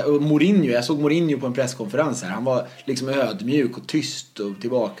 Och Mourinho, jag såg Mourinho på en presskonferens här. Han var liksom ödmjuk och tyst och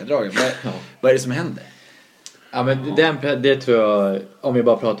tillbakadragen. Vad är det som händer? Ja, men det tror jag, om vi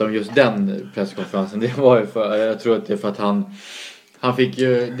bara pratar om just den presskonferensen, det var ju för, jag tror att det är för att han fick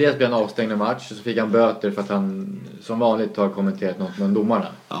ju, dels blev han avstängd en match och så fick han böter för att han som vanligt har kommenterat något med domarna.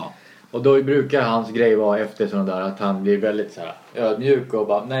 Ja. Och då brukar hans grej vara efter sådana där att han blir väldigt så här ödmjuk och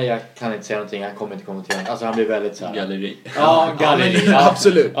bara nej, jag kan inte säga någonting, jag kommer inte kommentera. Alltså han blir väldigt så här Galleri. Ja, galleri. Ja,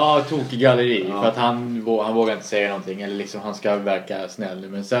 absolut. Ja, tokig galleri. Ja. För att han vågar inte säga någonting eller liksom han ska verka snäll.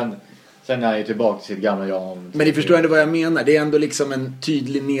 Men sen är han ju tillbaka till sitt gamla jag. Men ni förstår ändå vad jag menar. Det är ändå liksom en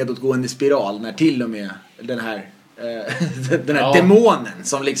tydlig nedåtgående spiral när till och med den här demonen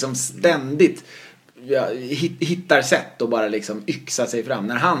som liksom ständigt hittar sätt och bara liksom yxa sig fram.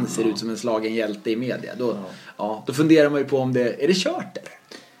 När han ser ut som en slagen hjälte i media, då funderar man ju på om är det kört eller?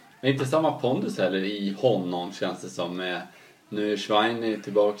 Det är inte samma pondus heller i honom, känns det som. Nu är Schwein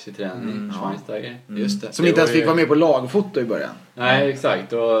tillbaka i träning, Schweinsteiger. Just det. Som inte ens fick vara med på lagfoto i början. Nej,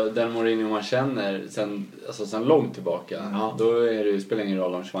 exakt. Och den Mourinho man känner sen långt tillbaka, då är det, spelar ingen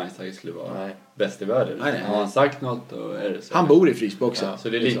roll om Schweinsteiger skulle vara bäst i världen. Nej. Har han sagt något, då är det så. Han bor i Frysboxen. Ja, så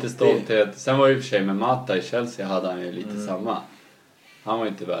det är lite stolthet. Sen var det i och för sig med Mata i Chelsea hade han ju lite samma. Han var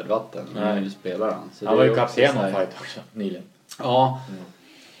ju inte värd vatten. Nu spelar han. Så han var ju kapten av fight också, nyligen. Ja.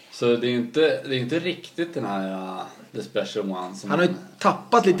 Så det är inte riktigt den här the special one som han har ju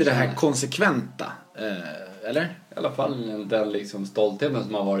tappat lite det här konsekventa, eller? I alla fall den liksom stoltheten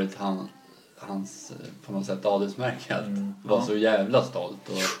som har varit hans på något sätt adelsmärke, att var så jävla stolt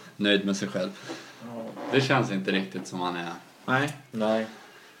och nöjd med sig själv. Det känns inte riktigt som han är. Nej.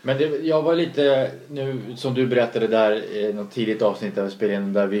 Men jag var lite, nu som du berättade där i något tidigt avsnitt av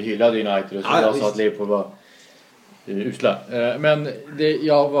spelen där vi hyllade United och så jag sa att Liverpool var usla. Men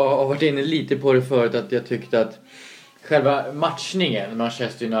jag har varit inne lite på det förut att jag tyckte att själva matchningen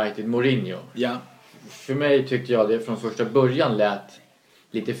Manchester United Mourinho. Ja. För mig tyckte jag det från första början lät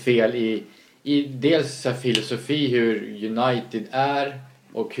lite fel i dels så filosofi hur United är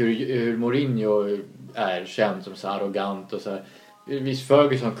och hur Mourinho är känd som så arrogant och så här. Visst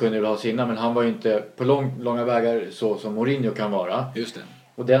Ferguson kunde väl ha sina, men han var ju inte på långa vägar så som Mourinho kan vara. Just det.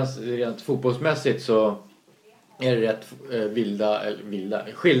 Och rent fotbollsmässigt så är det rätt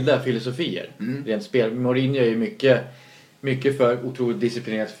skilda filosofier. Rent spel. Mourinho är ju mycket för otroligt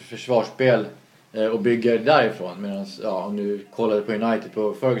disciplinerat försvarsspel och bygger därifrån. Medan om du kollade på United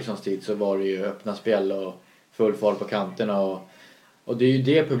på Fergusons tid så var det ju öppna spel och full fart på kanterna. Och det är ju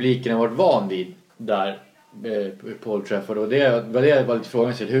det publiken har varit van vid där på Old Trafford. Och det var lite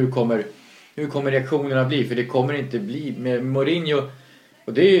frågan till. Hur kommer reaktionerna bli? För det kommer inte bli med Mourinho.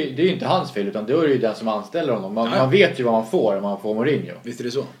 Och det är ju inte hans fel, utan då är det ju den som anställer honom. Man vet ju vad man får om man får Mourinho. Visst är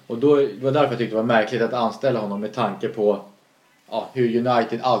det så. Och då var därför jag tyckte det var märkligt att anställa honom med tanke på hur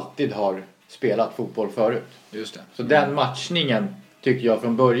United alltid har spelat fotboll förut. Just det. Så den matchningen tycker jag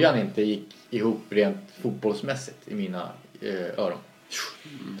från början inte gick ihop rent fotbollsmässigt i mina öron.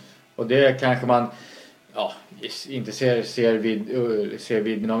 Och det kanske man inte ser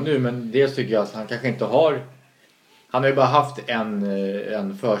vidden av nu, men dels tycker jag att han kanske inte har. Han har ju bara haft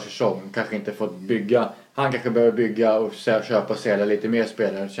en försäsong. Kanske inte fått bygga. Han kanske behöver bygga och köpa och sälja lite mer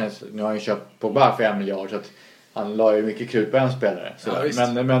spelare. Nu har han ju köpt på bara 5 miljarder. Så att han la ju mycket krut på en spelare.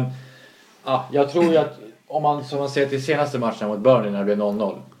 Men jag tror ju att om man som man ser till senaste matchen mot Burnley när det blev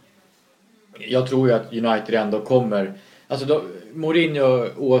 0-0. Jag tror ju att United ändå kommer. Alltså Mourinho,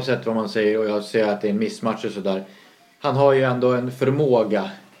 oavsett vad man säger, och jag säger att det är en missmatch och sådär. Han har ju ändå en förmåga.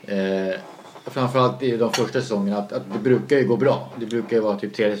 Framförallt i de första säsongerna att det brukar ju gå bra. Det brukar ju vara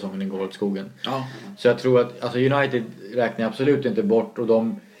typ 3 säsongen den går åt skogen. Ja. Så jag tror att United räknar absolut inte bort. Och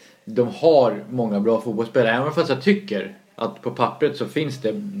de har många bra fotbollsspelare. Även fast jag tycker att på pappret så finns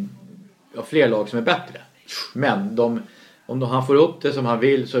det fler lag som är bättre. Men om han får upp det som han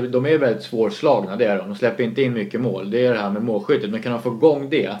vill så de är väldigt svårslagna. Det är de släpper inte in mycket mål. Det är det här med målskyttet. Men kan de få igång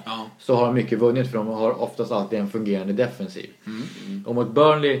det så har de mycket vunnit. För de har oftast alltid en fungerande defensiv. Och mot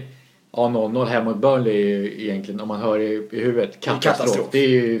Burnley... 0-0 hem mot Burnley är ju egentligen, om man hör i huvudet, katastrof. Det är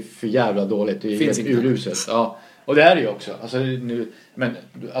ju för jävla dåligt. Det är helt uruset. Ja. Och det är det ju också.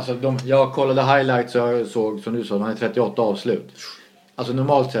 Jag kollade highlights och såg, som du sa, de hade 38 avslut. Alltså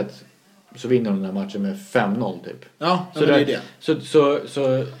normalt sett så vinner de den här matchen med 5-0 typ. Ja, så det är det.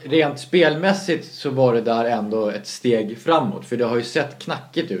 Så rent spelmässigt så var det där ändå ett steg framåt. För det har ju sett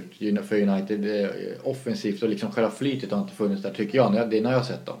knackigt ut för United offensivt och liksom själva flytet har inte funnits där tycker jag. Det är när jag har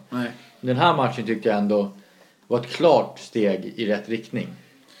sett dem. Nej. Den här matchen tycker jag ändå var ett klart steg i rätt riktning.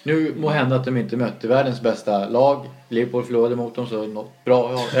 Nu må hända att de inte mötte världens bästa lag. Liverpool förlorade mot dem så något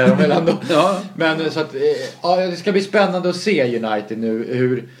bra är de väl ändå. Men så att det ska bli spännande att se United nu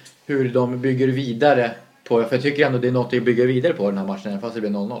hur de bygger vidare på, för jag tycker ändå det är något att bygga vidare på den här matchen, fast det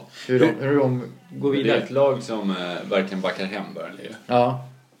blir 0-0. Hur de går vidare. Det är ett lag som verkligen backar hem Burnley. Ja.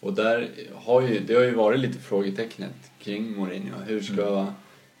 Och där har ju varit lite frågetecknet kring Mourinho.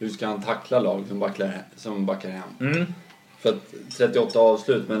 Hur ska han tackla lag som backar hem? För att 38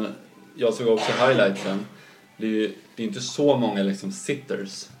 avslut, men jag såg också highlightsen. Det är inte så många liksom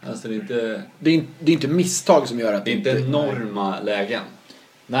sitters. Alltså det är inte misstag som gör att det är inte enorma lägen.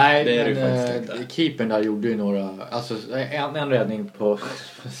 Nej, det är det faktiskt inte. Keepern där gjorde ju några, alltså en räddning på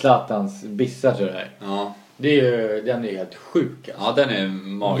Zlatans bissar tror jag. Ja. Den är helt sjuk alltså. Ja, den är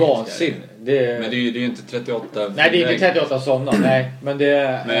magisk. Vansinnig. Men det är ju inte 38. Nej, det är inte 38 sådana. Nej, men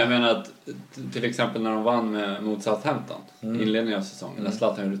det. Men jag menar att till exempel när de vann mot Southampton inledningen av säsongen, när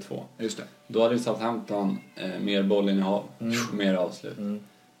Zlatan gjorde 2. Just det. Då hade ju Southampton mer bollinnehav, mer avslut.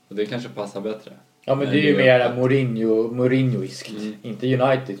 Och det kanske passar bättre. Ja, men det är ju mer Mourinhoiskt. Inte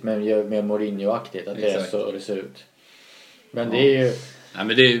United, men mer Mourinho-aktigt att det är så det ser ut. Men det är ju. Nej,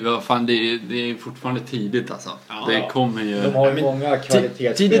 men det är fortfarande tidigt alltså. Ja, det kommer ju. De har ju många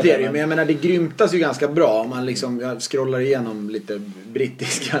kvalitetsspelare. Tidigt är det ju, men jag menar det grymtas ju ganska bra om man liksom, jag scrollar igenom lite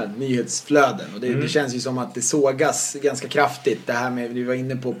brittiska nyhetsflöden och det känns ju som att det sågas ganska kraftigt. Det här med, vi var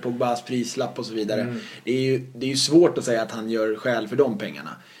inne på Pogbas prislapp och så vidare. Det är ju svårt att säga att han gör skäl för de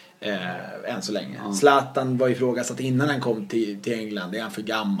pengarna. Än så länge. Zlatan var ifrågasatt innan han kom till England. Är han för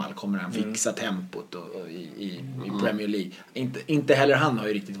gammal? Kommer han fixa tempot i Premier League? Inte heller han har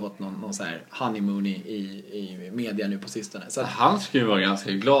ju riktigt fått någon så här honeymoon i media nu på sistone. Så att, han skulle ju vara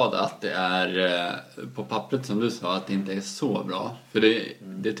ganska glad att det är på pappret som du sa att det inte är så bra. För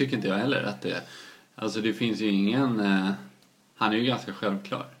det tycker inte jag heller att det är. Alltså det finns ju ingen. Han är ju ganska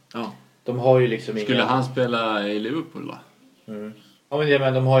självklar. ja. De har ju liksom Skulle han spela i Liverpool då? Ja,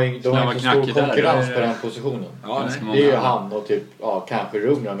 men de har inte så stor konkurrens på den positionen. Ja, det är ju han och typ, kanske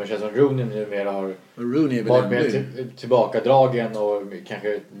Rooney. Men det känns som Rooney numera har varit mer tillbakadragen och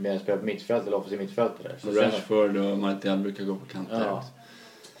kanske mer spelat på mittfält eller offensiv mittfältare. Så Rashford och Martial brukar gå på kanter. Ja.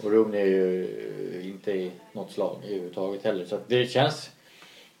 Och Rooney är ju inte i något slag överhuvudtaget heller. Så att det känns,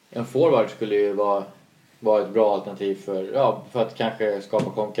 en forward skulle ju vara ett bra alternativ för att kanske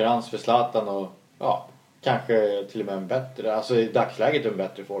skapa konkurrens för Zlatan och kanske till och med en bättre, alltså i dagsläget en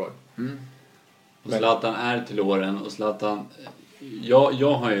bättre forward. Och Zlatan är till åren och Zlatan,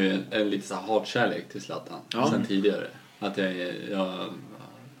 jag har ju en lite så hatkärlek till Zlatan sen tidigare. Att jag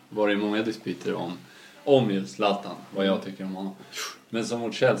var i många dispyter om just Zlatan, vad jag tycker om honom. Men som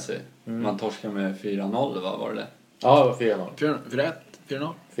mot Chelsea, man torskar med 4-0, vad var det? Ja, det var 4-0.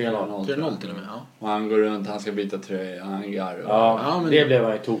 4-0? 4-0 till och med, ja. Och han går runt, han ska byta tröja, han garvar. Ja, men det blev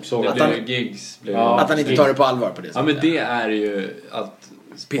han ju toksåg. Det blev Giggs. Att han inte tar det på allvar på det sättet. Ja, men det är ju att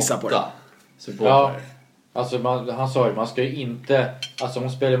pissa på det. Ja, alltså han sa ju, man ska ju inte, alltså om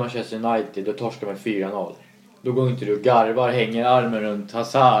man spelar Manchester United då torskar man 4-0. Då går inte du och garvar, hänger armen runt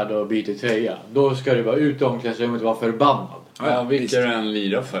Hazard och byter tröja. Då ska du vara ute i omklädningsrummet och vara förbannad. Ja, vilka du än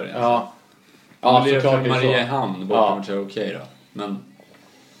lirar för egentligen. Ja, det är såklart för Mariehamn bortom så okej då. Men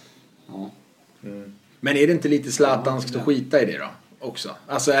Men är det inte lite Zlatanskt att skita i det då? Också.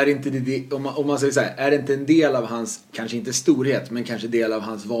 Alltså är det inte det, om man säger så här, är det inte en del av hans, kanske inte storhet, men kanske del av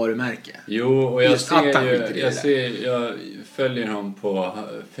hans varumärke? Jo, och jag ser jag följer honom på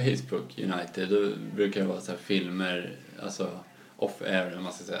Facebook United. Då brukar det vara så här filmer, alltså off-air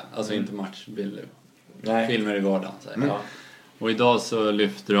man ska säga. Alltså inte matchbilder. Filmer i vardagen så här. Och idag så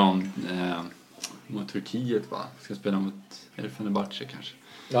lyfter de mot Turkiet ska spela mot Fenerbahce kanske.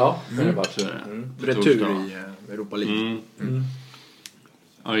 Ja, Fenerbahce retur i Europa League.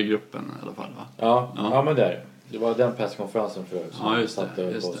 Ja, i gruppen i alla fall va? Ja, men det var den presskonferensen för som just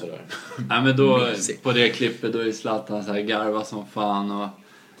det. Nej, men då på det klippet då är Zlatan så här garva som fan och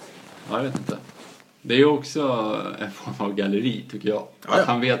jag vet inte. Det är ju också en form av galleri tycker jag. Att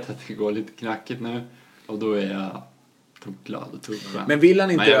han vet att det går lite knackigt nu och då är jag glad och tuffskärm. Men vill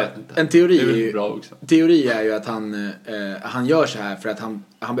han inte, en teori är ju att han gör så här för att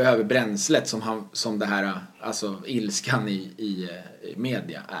han behöver bränslet som det här, alltså ilskan i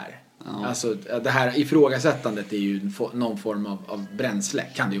media är. Ja. Alltså det här ifrågasättandet är ju någon form av bränsle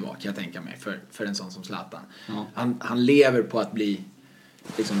kan det ju vara, kan jag tänka mig, för en sån som Zlatan. Ja. Han lever på att bli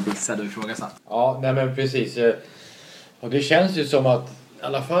liksom dissad och ifrågasatt. Ja, nej men precis. Och det känns ju som att i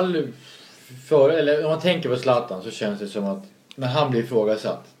alla fall eller om man tänker på Zlatan så känns det som att när han blir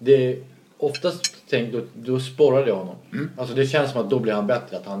ifrågasatt, det är oftast då sporrar det honom. Alltså det känns som att då blir han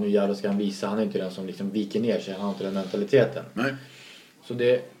bättre, att han nu jävlar ska han visa, han är inte den som liksom viker ner sig, han har inte den mentaliteten. Nej. Så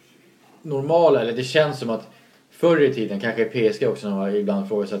det normala, eller det känns som att förr i tiden, kanske i PSG också när man ibland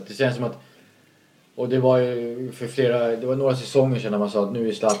ifrågasatt, det känns som att Och det var ju det var några säsonger sedan när man sa att nu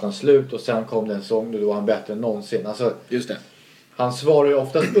är Zlatan slut. Och sen kom det en säsong då var han bättre än någonsin. Alltså, just det. Han svarar ju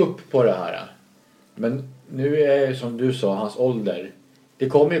oftast upp på det här. Men nu är ju som du sa, hans ålder. Det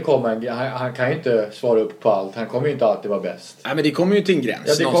kommer ju komma han kan ju inte svara upp på allt. Han kommer ju inte alltid vara bäst. Nej, men det kommer ju till en gräns.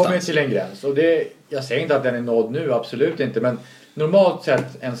 Ja, det någonstans. kommer ju till en gräns. Och jag säger inte att den är nådd nu, absolut inte. Men normalt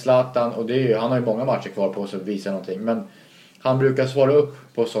sett en Zlatan, och han har ju många matcher kvar på sig att visa någonting. Men han brukar svara upp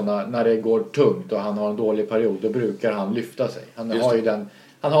på sådana, när det går tungt och han har en dålig period, då brukar han lyfta sig. Han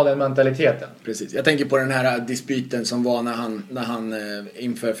har den mentaliteten. Precis. Jag tänker på den här dispyten som var när han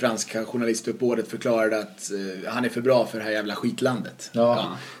inför franska journalistuppbådet förklarade att han är för bra för det här jävla skitlandet. Ja.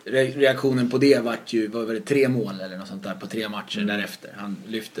 Reaktionen på det var det 3 mål eller något sånt där på 3 matcher därefter. Han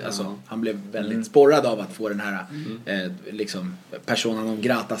lyfte, han blev väldigt sporrad av att få den här liksom persona non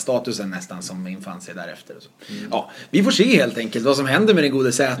grata statusen nästan som infann sig därefter. Och så. Ja, vi får se helt enkelt vad som händer med den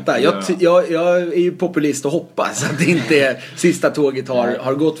gode Z. Jag är ju populist och hoppas att det inte är sista tåget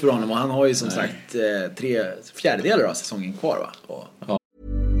har gått för honom, och han har ju som sagt 3/4 av säsongen kvar, va?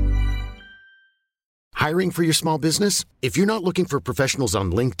 Hiring for your small business? If you're not looking for professionals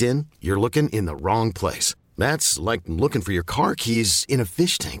on LinkedIn, you're looking in the wrong place. That's like looking for your car keys in a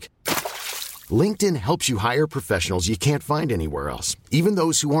fish tank. LinkedIn helps you hire professionals you can't find anywhere else, even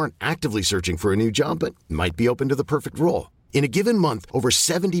those who aren't actively searching for a new job but might be open to the perfect role. In a given month, over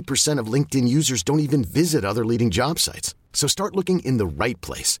 70% of LinkedIn users don't even visit other leading job sites. So start looking in the right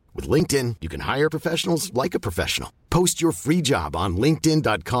place. With LinkedIn, you can hire professionals like a professional. Post your free job on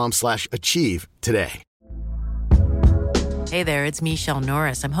linkedin.com/achieve today. Hey there, it's Michelle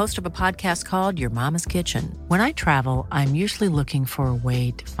Norris. I'm host of a podcast called Your Mama's Kitchen. When I travel, I'm usually looking for a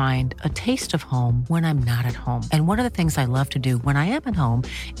way to find a taste of home when I'm not at home. And one of the things I love to do when I am at home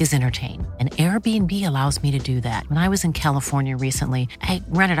is entertain. And Airbnb allows me to do that. When I was in California recently, I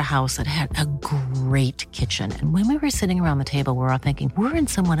rented a house that had a great kitchen. And when we were sitting around the table, we were all thinking, we're in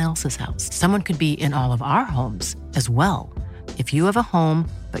someone else's house. Someone could be in all of our homes as well. If you have a home,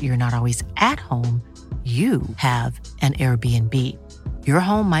 but you're not always at home, you have an Airbnb. Your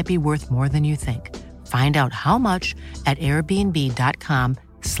home might be worth more than you think. Find out how much at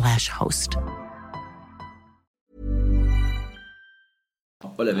airbnb.com/host.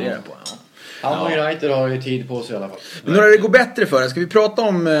 Och leverera på. Ja. Han och United har ju tid på sig i alla fall. Men några det går bättre för. Ska vi prata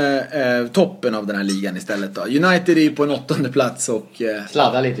om toppen av den här ligan istället då? United är ju på en 8:e plats och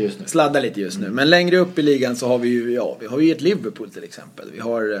sladdar lite just nu. Men längre upp i ligan så har vi ju ett Liverpool till exempel. Vi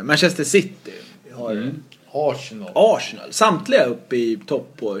har Manchester City. Vi har Arsenal. Samtliga upp i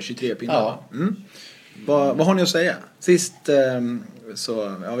topp på 23 pinnar. Ja. Vad har ni att säga? Sist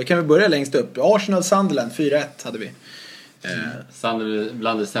vi kan väl börja längst upp. Arsenal Sunderland 4-1 hade vi. Sunderland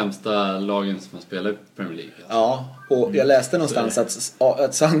bland de sämsta lagen som har spelat i Premier League. Ja, och jag läste någonstans att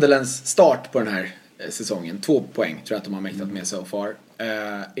Sunderlands start på den här säsongen, 2 poäng tror jag att de har mäktat med so far,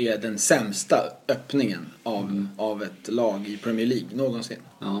 är den sämsta öppningen av ett lag i Premier League någonsin.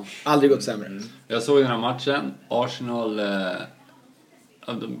 Ja. Aldrig gått sämre. Jag såg den här matchen. Arsenal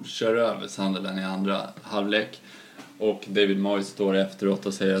de kör över Sunderland i andra halvlek. Och David Moyes står efteråt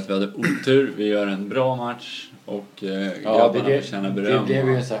och säger att vi hade otur. Vi gör en bra match. Och grabbarna förtjänar beröm. Det blev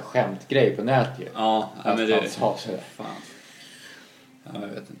ju en sån här skämtgrej på nätet ju. Ja, men det... Fan. Ja, jag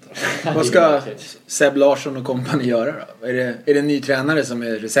vet inte. Vad ska Seb Larsson och kompani göra då? Är det en ny tränare som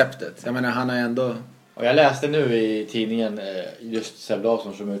är receptet? Jag menar, han har ändå... Och jag läste nu i tidningen just Seb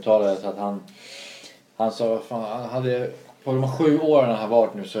Larsson som uttalade att han sa han hade på de 7 åren han har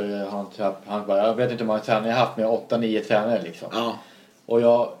varit nu så är han bara, jag vet inte hur många tränare jag har haft med 8-9 tränare liksom. Ja. Och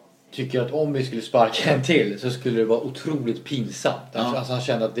jag tycker att om vi skulle sparka en till så skulle det vara otroligt pinsamt. Ja. Alltså han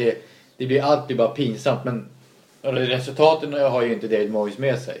kände att det blir alltid bara pinsamt, men resultaten har ju inte David Moyes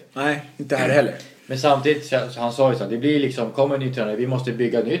med sig. Nej, inte här heller. Men samtidigt så han sa ju så att det blir liksom, kommer en ny tränare, vi måste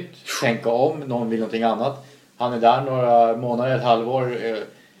bygga nytt, tänka om, någon vill någonting annat. Han är där några månader, ett halvår,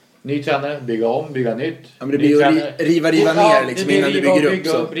 ny tränare, bygga om, bygga nytt. Ja, men det blir ju riva ner liksom innan du bygger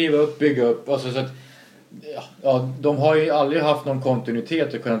upp. Bygga upp. Alltså, så att, de har ju aldrig haft någon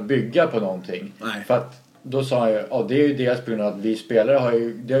kontinuitet och kunnat bygga på någonting. Nej. För att då sa jag, det är ju deras på grund av att vi spelare har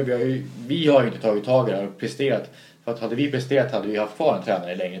ju inte tagit tag i det och presterat. För att hade vi presterat hade vi haft kvar en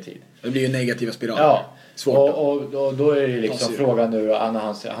tränare i längre tid. Det blir ju negativa spiraler. Ja. Svårt och då är det liksom frågan nu,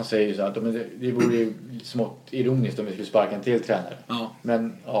 han säger ju så att det vore ju smått ironiskt om vi skulle sparka en till tränare. Ja.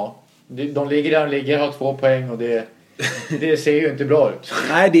 Men de ligger där de ligger, har 2 poäng och det ser ju inte bra ut.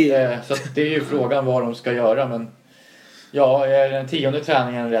 Nej, så att det är ju frågan vad de ska göra, men är den 10:e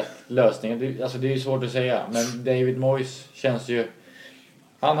träningen rätt lösning? Det är ju svårt att säga, men David Moyes känns ju,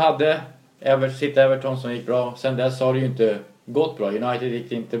 han hade sitt Everton som gick bra, sen dess har det ju inte gått bra. United gick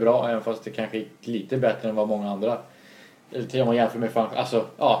det inte bra, även fast det kanske gick lite bättre än vad många andra. Eller till och med jämför med alltså,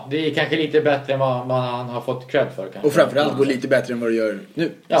 ja, det är kanske lite bättre än vad man har fått cred för. Kanske. Och framförallt går lite bättre än vad du gör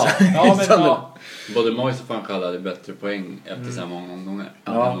nu. Ja, ja men ja. Både Moyes och van Gaal hade bättre poäng efter så här många omgångar.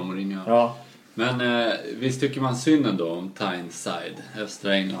 Ja. Men visst tycker man synd ändå om Tyneside,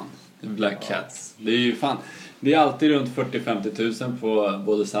 östra England, Black Cats. Det är ju fan, det är alltid runt 40-50 000 på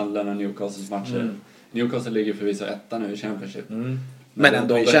både Sunderland och Newcastles matcher. Newcastle ligger förvisso etta nu i Championship. Men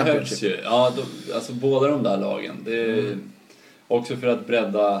ändå i Championship. Ju, ja, alltså båda de där lagen. Det är också för att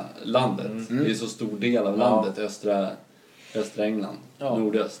bredda landet. Det är så stor del av landet, östra England,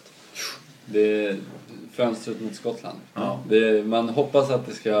 nordöst. Det är fönstret mot Skottland. Man hoppas att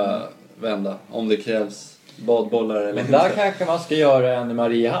det ska vända om det krävs badbollar eller. Men där kanske man ska göra en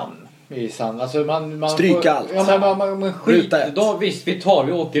Mariehamn i sand. Alltså man stryka allt. Ja, man skiter. Då visst vi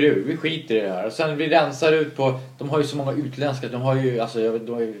åker ur. Vi skiter i det här. Och sen vi rensar ut på, de har ju så många utländska. De har ju alltså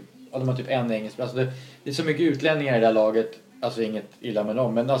de har typ en engelsk. Alltså det är så mycket utlänningar i det här laget. Alltså inget illa med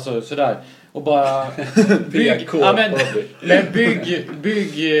dem, men alltså sådär. Och bara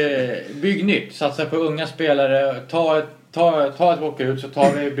bygg nytt. Satsa på unga spelare. Ta ett åker ut, så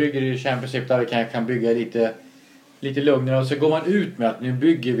bygger i Championship där vi kan bygga lite lugnare. Och så går man ut med att nu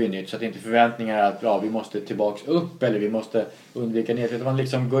bygger vi nytt, så att inte förväntningar är att vi måste tillbaks upp eller vi måste undvika ner. Utan man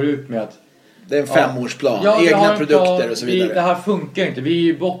liksom går ut med att det är en femårsplan, egna produkter och så vidare. Det här funkar inte. Vi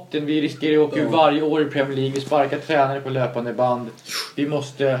är i botten, vi riskerar att åka ur varje år i Premier League. Vi sparkar tränare på löpande band. Vi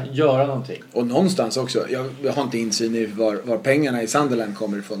måste göra någonting. Och någonstans också, jag har inte insyn i var pengarna i Sunderland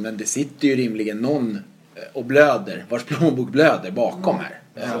kommer ifrån, men det sitter ju rimligen någon och blöder, vars plånbok blöder bakom här.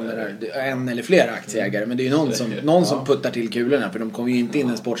 En eller flera aktieägare, men det är ju någon som puttar till kulorna, för de kommer ju inte in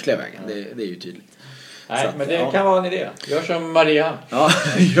den sportsliga vägen. Det är ju tydligt. Nej, men det kan vara en idé. Gör som Mariehamn. Ja,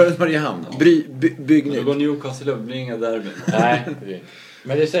 gör en Mariehamn. Bygg nytt. Då går Newcastle upp, blir inga derby. Nej,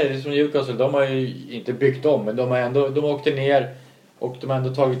 men det säger det som Newcastle, de har ju inte byggt om, men de åkte ner och de har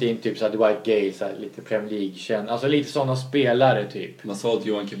ändå tagit in typ så här Dwight Gale, så här, lite Premier League-känd, alltså lite sådana spelare typ. Man sålt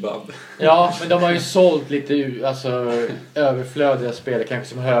Johan Kebab. Ja, men de har ju sålt lite alltså överflödiga spelare,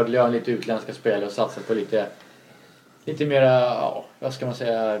 kanske som höglön, lite utländska spelare, och satsat på lite mera, vad ska man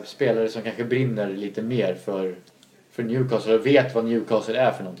säga, spelare som kanske brinner lite mer för Newcastle och vet vad Newcastle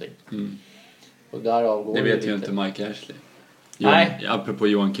är för någonting. Och därav går det vet lite. ju inte Mike Ashley. Nej. Apropå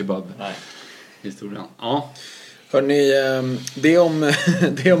Johan Kebab. Nej. Historien. Ja. Hörrni,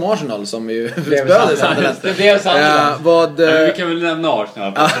 det om Arsenal som ju spelade Det blev sant. Vi kan väl nämna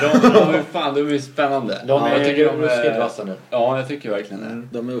Arsenal. De är spännande. De är ruskigt vassa nu. Ja, jag tycker verkligen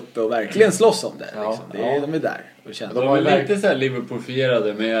det. De är uppe och verkligen slåss om det. Ja. Liksom. De är där och känner. De är lite så här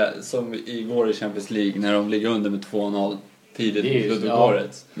Liverpool-fierade med, som igår i Champions League när de ligger under med 2-0 tidigt i slutet av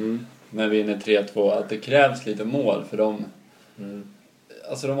året. Men vinner 3-2. Att det krävs lite mål för dem.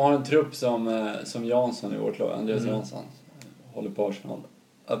 Alltså de har en trupp som Jansson i vårt lag, Andreas Jansson, håller på Arsenal.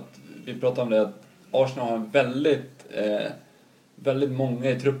 Vi pratar om det, att Arsenal har väldigt många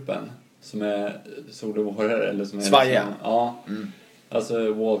i truppen som är solvårare eller som är svaja.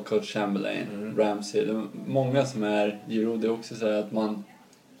 Alltså Walcott, Chamberlain, Ramsey, det är många som är Giroud. Det är också så här att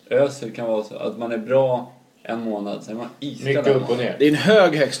Özil kan vara så att man är bra en månad, sen är man iskall. Mycket upp och ner. Det är en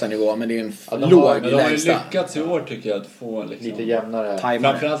hög högsta nivå, men det är en låg lägsta. De har ju lyckats i år tycker jag att få liksom, lite jämnare.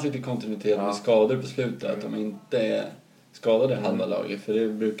 Framförallt lite kontinuitet med skador på slutet. Att de inte är skadade halva laget, för det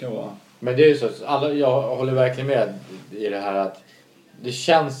brukar vara. Men det är ju så, jag håller verkligen med i det här att det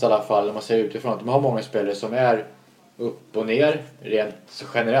känns i alla fall, när man ser utifrån, att de har många spelare som är upp och ner. Rent så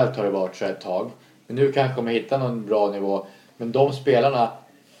generellt har det varit så ett tag. Men nu kanske man hittar någon bra nivå. Men de spelarna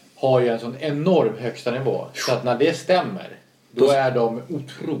har ju en sån enorm högsta nivå. Så att när det stämmer, då är de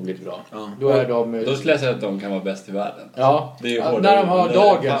otroligt bra. Ja. Då skulle jag säga att de kan vara bäst i världen. Ja, det är när de har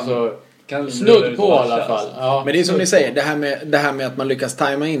dagen så snudd på i alla fall. Ja, men det är som ni säger, det här med att man lyckas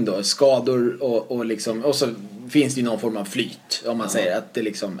tajma in då skador och liksom, och så finns det ju någon form av flyt, om man säger att det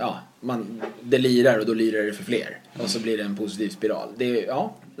liksom, det lirar och då lirar det för fler. Och så blir det en positiv spiral. Det är,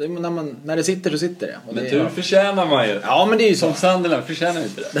 när det sitter så sitter det. Och men tur förtjänar man ju. Ja, men det är ju som Sunderland förtjänar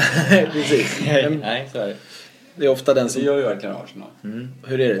inte det. Precis. Nej, så är det. Det är ofta den som... Det gör ju verkligen Arsenal.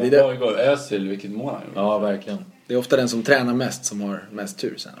 Hur är det? Det var igår. Özil, vilket mål han gjorde. Ja, verkligen. Det är ofta den som tränar mest som har mest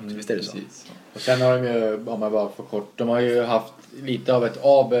tur sen. Visst är det så? Och sen har de ju, om man bara får kort, de har ju haft lite av ett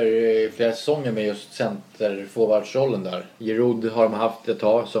aber i flera säsonger med just center-forwardsrollen där. Giroud har de haft ett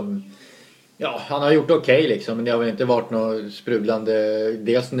tag som... Ja, han har gjort okej liksom, men det har väl inte varit något sprudlande...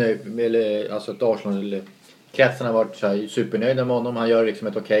 Dels nu, eller alltså ett Arsenal eller kretsen har varit så här supernöjda med honom. Han gör liksom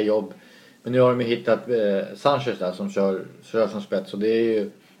ett okej jobb. Men nu har de ju hittat Sanchez där som kör som spets, och det är ju...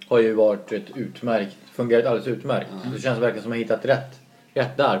 har ju varit fungerat alldeles utmärkt. Det känns verkligen som att ha hittat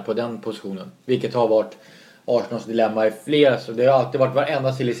rätt där på den positionen. Vilket har varit Arsenals dilemma i flera, så det har alltid varit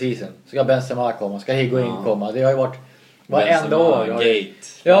varenda silly season. Ska Benzema komma, ska Higuain komma. Det har ju varit varenda år. Gate.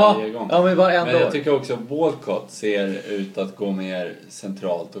 Ja, Varje gång. ja, men varenda Men jag år. tycker också att Walcott ser ut att gå mer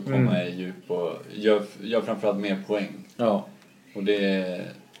centralt och komma i djup och gör framförallt mer poäng. Ja. Och det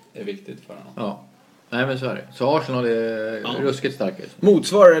är viktigt för honom. Ja. Nej, men så är det. Så Arsenal är ruskigt starka.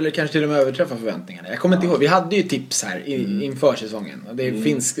 Motsvarar eller kanske till och med överträffar förväntningarna. Jag kommer inte ihåg. Vi hade ju tips här inför säsongen. Och det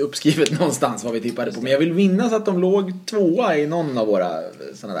finns uppskrivet någonstans vad vi tippade på. Men jag vill minnas att de låg 2 i någon av våra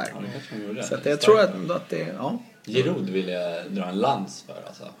sådana där. Ja, det kanske de gjorde. Så att jag tror att det... Ja. Giroud vill jag dra en lans för.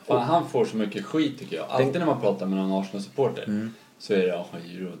 Alltså. Fan, han får så mycket skit tycker jag. Alltid när man pratar med någon Arsenal-supporter så är det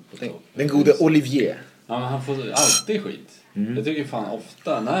Giroud på topp. Den gode Olivier. Ja, men han får alltid skit. Jag tycker fan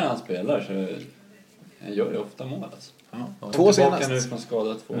ofta när han spelar så han gör ju ofta mål alltså. Ja. 2 senast. Nu från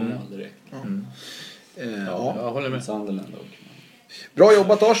skada 2 mål direkt. Ja. Jag håller med. Sunderland dock. Bra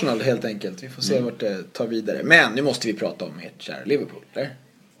jobbat Arsenal helt enkelt. Vi får se vart det tar vidare. Men nu måste vi prata om ert kära Liverpool, eller?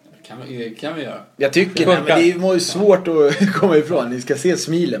 Kan vi göra. Jag tycker men det är ju svårt att komma ifrån. Ni ska se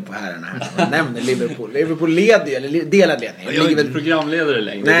smilen på herrarna här. Man nämner Liverpool. Liverpool leder eller delad ledning. Jag är inte programledare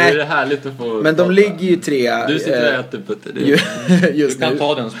längre. Nej. Det är härligt att få Men de ligger ju 3. Du sitter och äter Putte. Just Du kan nu.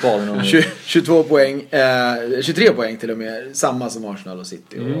 ta den sparen om 22 poäng. 23 poäng till och med. Samma som Arsenal och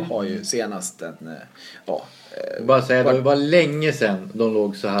City. Och har ju senast en... bara säga, det var länge sedan de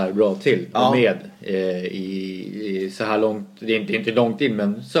låg så här bra till med i så här långt, det är inte långt in,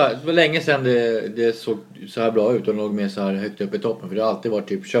 men det var länge sedan det såg så här bra ut och de låg med så här högt upp i toppen, för det har alltid varit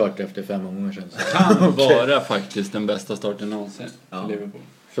typ kört efter 5 omgångar sedan. Kan vara faktiskt den bästa starten någonsin för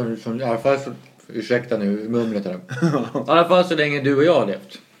Liverpool. Som i alla fall, ursäkta nu mumlet här. I alla fall så länge du och jag har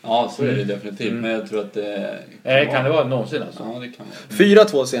levt. Ja, så är det definitivt. Men jag tror att Kan det vara någonsin alltså? Ja, det kan vara.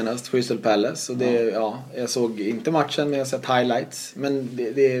 4-2 senast, Crystal Palace. Och det, jag såg inte matchen men jag har sett highlights. Men man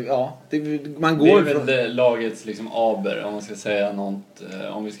Det är går väl det lagets liksom aber, om man ska säga något,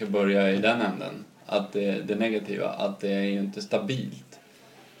 om vi ska börja i den änden. Att det negativa, att det är ju inte stabilt.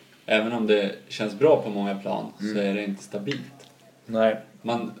 Även om det känns bra på många plan så är det inte stabilt. Nej.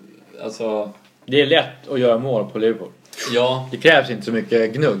 Det är lätt att göra mål på Liverpool. Ja. Det krävs inte så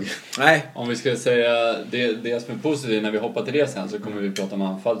mycket gnugg. Nej. Om vi ska säga det som är positivt när vi hoppar till det sen, så kommer vi prata om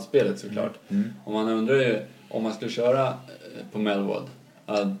anfallsspelet såklart. Och man undrar ju om man skulle köra på Melwood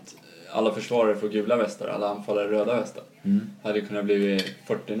att alla försvarare får gula västar, alla anfallare röda västar. Hade det kunnat bli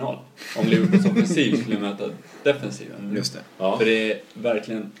 40-0 om Liverpools offensiv skulle möta defensiven. Just det. Ja. För det är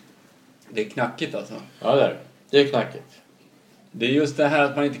verkligen, det är knackigt alltså. Ja, det är knackigt. Det är just det här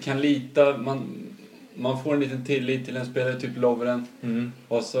att man inte kan lita, man får en liten tillit till en spelare, typ Lovren.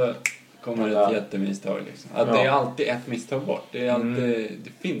 Och så kommer det ett jättemisstag liksom. Att det är alltid ett misstag bort. Det är alltid,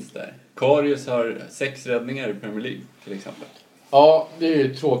 det finns där. Karius har 6 räddningar i Premier League till exempel. Ja, det är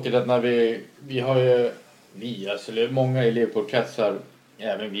ju tråkigt att när vi har ju, många i Liverpool-kretsar,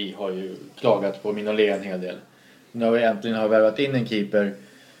 även vi har ju klagat på Mignolet en hel del. När vi äntligen har värvat in en keeper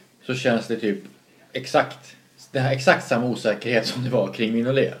så känns det typ exakt samma osäkerhet som det var kring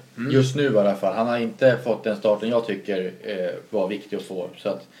Mignolet. Just nu i alla fall. Han har inte fått den starten jag tycker var viktig att få. Så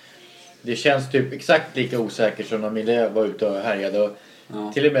att det känns typ exakt lika osäkert som när Mignolet var ute och härjade. Och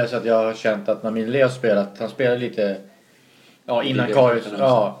till och med så att jag har känt att när Mignolet har spelat, han spelade lite innan Karius,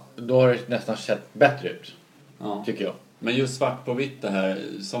 då har det nästan sett bättre ut. Tycker jag. Men just svart på vitt det här,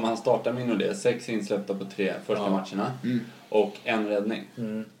 som han startar Mignolet, 6 insläppta på 3 första matcherna. Och 1 räddning.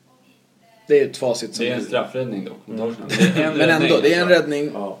 Det är ett facit som... Det är en straffräddning dock. Det är men ändå, det är en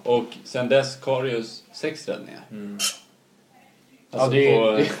räddning. Ja. Och sen dess Karius 6 räddningar. Alltså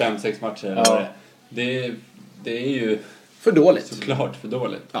på 5-6 matcher eller vad det är ju för dåligt. Såklart för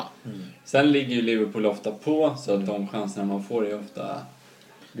dåligt. Ja. Sen ligger ju Liverpool ofta på, så att de chanserna man får är ofta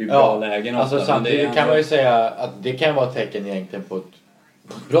bra lägen. Alltså ofta. samtidigt kan man ju säga att det kan vara ett tecken egentligen på ett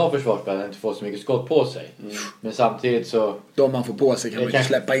bra försvarsspel att inte få så mycket skott på sig. Men samtidigt så... De man får på sig kan man inte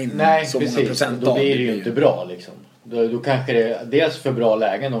släppa in så många procent då av. Då blir det ju inte bra liksom. Då kanske det är dels för bra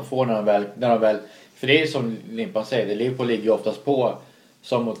lägen de får när de väl... För det är som Limpan säger, det Liverpool ligger ju oftast på.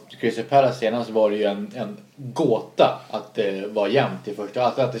 Som mot Crystal Palace senast var det ju en gåta att det var jämnt i första.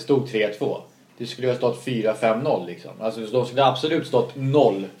 Alltså att det stod 3-2. Det skulle ju ha stått 4-5-0 liksom. Alltså de skulle absolut stått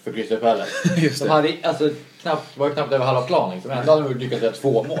 0 för Crystal Palace. De hade var knappt över halva plan liksom. Ändå hade de lyckats göra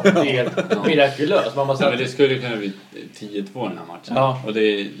 2 mål. Det är helt mirakulöst. Men det skulle kunna bli 10-2 den här matchen. Ja. Och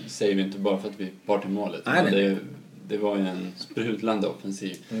det säger vi inte bara för att vi var till målet. Nej. Det var ju en sprudlande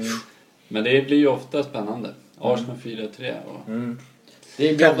offensiv. Men det blir ju ofta spännande. Arsenal 4-3 och... Det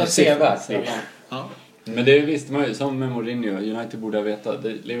är ganska sevärt. Men det visste man ju, som med Mourinho, United borde ha vetat.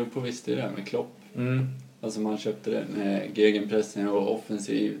 Liverpool visste ju det med Klopp. Alltså man köpte det med gegenpressen och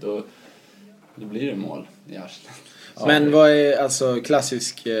offensiv, då blir det mål i Arsenal. Men vad är, alltså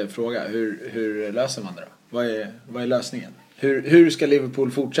klassisk fråga, hur löser man det då? Vad är lösningen? Hur ska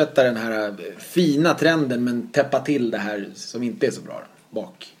Liverpool fortsätta den här fina trenden men täppa till det här som inte är så bra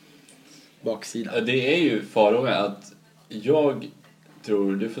baksidan? Det är ju farliga att jag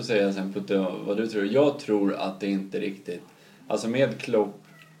tror, du får säga sen Putte vad du tror. Jag tror att det inte riktigt, alltså med Klopp,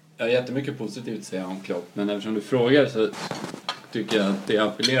 jag har jättemycket positivt att säga om Klopp, men eftersom du frågar så tycker jag att det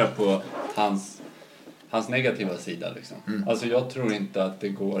appellerar på hans negativa sida liksom. Alltså jag tror inte att det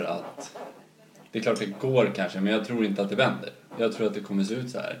går att, det är klart det går kanske, men jag tror inte att det vänder. Jag tror att det kommer se ut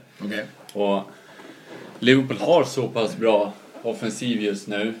så här. Okay. Och Liverpool har så pass bra offensiv just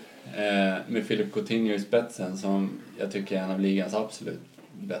nu med Philip Coutinho i spetsen, som jag tycker är en av ligans absolut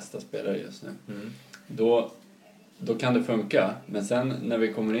bästa spelare just nu. Då kan det funka. Men sen när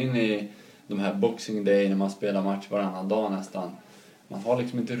vi kommer in i de här Boxing Day, när man spelar match varannan dag nästan, man har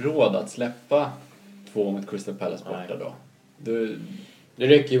liksom inte råd att släppa 2 mot Crystal Palace borta då. Det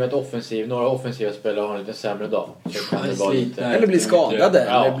räcker ju med några offensiva spelare har en lite sämre dag. Så kan det vara lite... Eller blir skadade,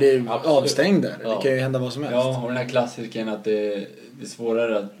 eller blir absolut. Avstängda. Det kan ju hända vad som helst. Ja, och den här klassiken att det är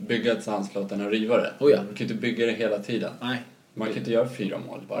svårare att bygga ett sandslott än att riva det. Oh ja. Man kan inte bygga det hela tiden. Nej. Man kan inte göra 4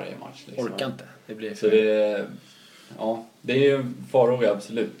 mål varje match. Liksom. Orkar inte. Det blir så det är ju en farhåga,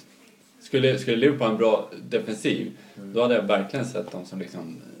 absolut. Skulle Liverpool ha en bra defensiv, då hade jag verkligen sett dem som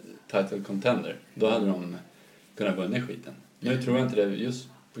liksom title contender. Då hade de kunnat vinna skiten. Nu tror jag inte det just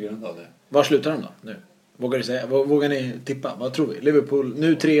på grund av det. Var slutar de då nu? Vågar du säga? Vågar ni tippa? Vad tror vi? Liverpool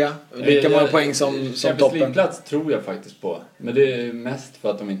nu 3, lika många poäng som toppen. League-plats tror jag faktiskt på. Men det är mest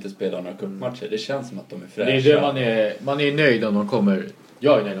för att de inte spelar några cupmatcher. Det känns som att de är fräscha. Det är det man är nöjd om de kommer.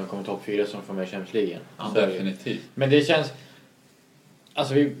 Jag är nöjd om de kommer topp 4 som får med Champions League. Ja, definitivt. Men det känns,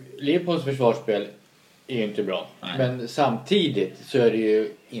 alltså Liverpools försvarsspel är ju inte bra. Nej. Men samtidigt så är det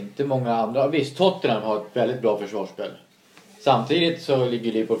ju inte många andra. Visst, Tottenham har ett väldigt bra försvarsspel. Samtidigt så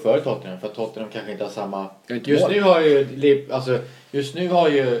ligger Liverpool före Tottenham, för att Tottenham kanske inte har samma. Just nu har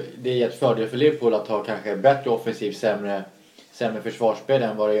ju det gett fördel för Liverpool att ha kanske bättre offensiv, sämre försvarsspel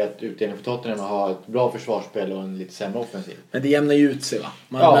än vad det gett utdelning för Tottenham att ha ett bra försvarsspel och en lite sämre offensiv. Men det jämnar ju ut sig, va?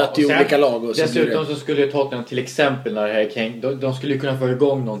 Man möter ju olika lag och dessutom så skulle Tottenham till exempel när Harry Kane, de skulle kunna få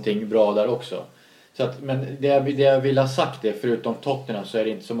igång någonting bra där också. Så att, men det jag vill ha sagt är, förutom Tottenham så är det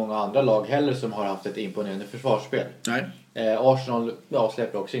inte så många andra lag heller som har haft ett imponerande försvarsspel. Nej. Arsenal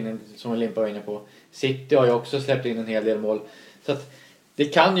släpper också in, som Limpa var inne på. City har ju också släppt in en hel del mål. Så att det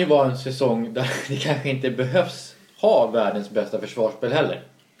kan ju vara en säsong där det kanske inte behövs ha världens bästa försvarsspel heller.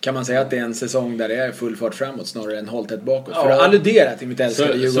 Kan man säga att det är en säsong där det är full fart framåt snarare än hållt ett bakåt? För att alludera till mitt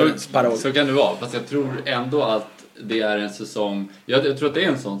älskade Djurgårdens parol. Så kan det vara, fast jag tror ändå att det är en säsong. Jag tror att det är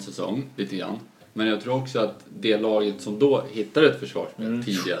en sån säsong lite grann. Men jag tror också att det laget som då hittar ett försvarsspel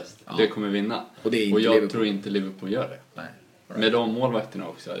tidigast, det kommer vinna. Och jag tror inte Liverpool gör det. Nej. Med de målvakterna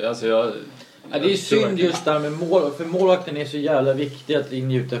också. Alltså det är synd just där med mål. För målvakten är så jävla viktig att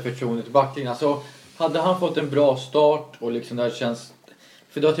ingjuta förtroende till backlinjen. Alltså, hade han fått en bra start och liksom där känns...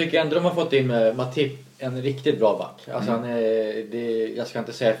 För då tycker jag ändå de har fått in med Matip en riktigt bra back. Alltså jag ska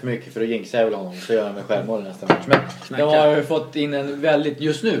inte säga för mycket för att jinxa väl honom, så gör jag med självmål nästa match. Men de har fått in en väldigt,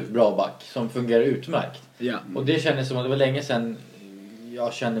 just nu, bra back som fungerar utmärkt. Ja. Och det kändes som att det var länge sedan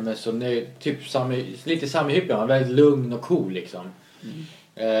jag kände mig så nöjd. Typ lite samma hypp, han var väldigt lugn och cool liksom.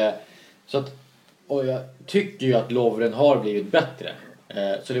 Så att, och jag tycker ju att Lovren har blivit bättre.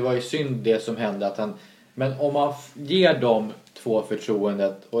 Så det var ju synd det som hände att han... Men om man ger dem 2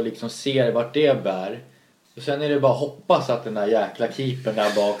 förtroendet och liksom ser vart det bär, och sen är det bara hoppas att den där jäkla keepern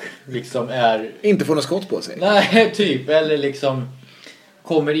där bak liksom är... Inte får något skott på sig. Nej, typ. Eller liksom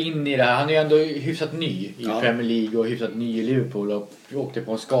kommer in i det här. Han är ju ändå hyfsat ny i Premier League och hyfsat ny i Liverpool och åkte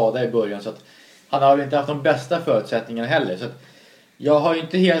på en skada i början, så att han har väl inte haft de bästa förutsättningarna heller. Så att jag har ju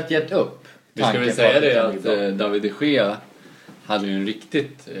inte helt gett upp. Vi ska väl säga det att David de Gea hade ju en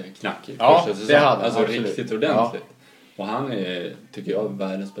riktigt knackig första säsong. Det hade alltså absolut. Riktigt ordentligt. Och han är, tycker jag,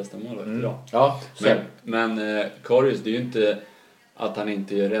 världens bästa målvakt idag. Ja, men Karius, det är ju inte att han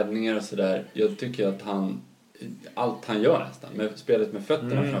inte gör räddningar och sådär. Jag tycker att allt han gör nästan, med spelet med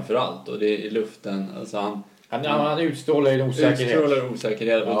fötterna framförallt, och det är i luften, alltså han utstrålar en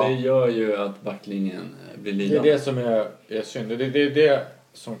osäkerhet. Och det gör ju att backlinjen blir lidande. Det är det som är synd. Det är det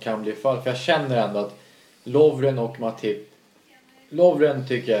som kan bli fall. För jag känner ändå att Lovren och Matip, Lovren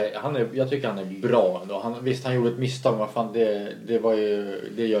tycker jag tycker han är bra ändå. Visst, han gjorde ett misstag, men fan,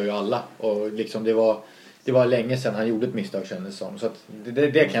 det gör ju alla. Och liksom det det var länge sedan han gjorde ett misstag kändes som. Så att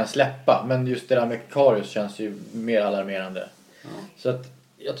det kan jag släppa. Men just det där med Karius känns ju mer alarmerande. Ja. Så att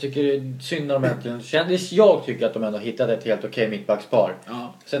jag tycker det är synd om äntligen. Jag tycker att de ändå hittat ett helt okej mittbackspar.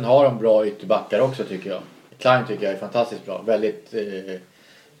 Ja. Sen har de bra ytterbackar också tycker jag. Klein tycker jag är fantastiskt bra. Väldigt...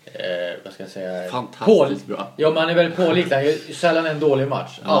 vad ska jag säga? Fantastiskt bra. Ja, man är väldigt pålitlig. Han gör sällan en dålig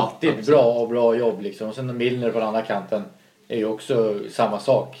match. Alltid bra jobb liksom. Och sen Milner på den andra kanten är ju också samma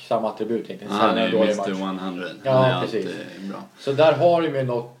sak, samma attribut egentligen. Han är Mr. 100. Ja, precis. Bra. Så där har de ju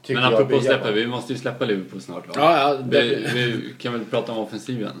något tycker jag. Men apropå släppa, vi måste ju släppa Liverpool snart va? Ja, vi kan väl prata om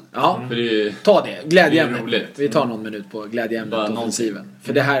offensiven. Ja, för det ta det. Glädjeämnet. Vi tar någon minut på glädjeämnet offensiven.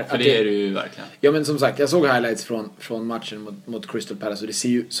 För det här, för det är det ju verkligen. Ja, men som sagt, jag såg highlights från matchen mot Crystal Palace och det ser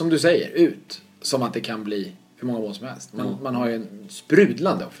ju, som du säger, ut som att det kan bli hur många mål som helst. Man har ju en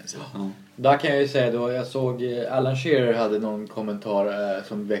sprudlande offensiv. Där kan jag ju säga då, jag såg Alan Shearer hade någon kommentar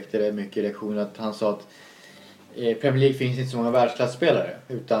som väckte mycket reaktioner. Att han sa att Premier League finns inte så många världsklasspelare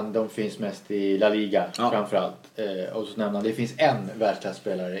utan de finns mest i La Liga framförallt. Och så nämnde han det finns en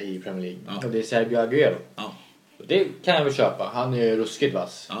världsklasspelare i Premier League och det är Sergio Aguero. Det kan jag väl köpa. Han är ju ruskigt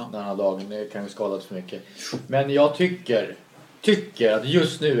vass den här dagen. Det kan ju skadas för mycket. Men jag tycker att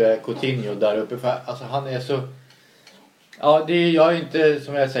just nu är Coutinho där uppe. För alltså han är så... Ja, det är, jag är inte,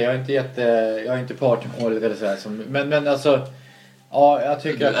 som jag säger, jag är inte partymålet eller sådär. Men alltså... Ja, jag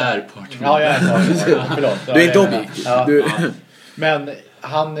tycker att... Du är partymålet. Ja, jag är partymålet. Förlåt. Du är inte objektiv.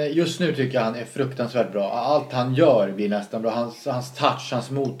 Men just nu tycker jag han är fruktansvärt bra. Allt han gör blir nästan bra. Hans touch,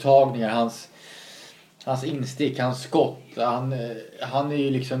 hans mottagningar, hans instick, hans skott. Han är ju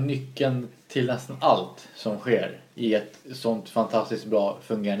liksom nyckeln till nästan allt som sker i ett sånt fantastiskt bra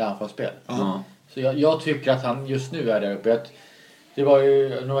fungerande anfallsspel. Så jag tycker att han just nu är där uppe. Det var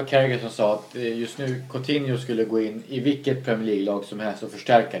ju Noah Carragher som sa att just nu Coutinho skulle gå in i vilket Premier League-lag som helst och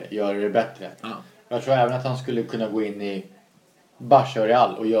förstärka det, göra det bättre. Jag tror även att han skulle kunna gå in i Barca och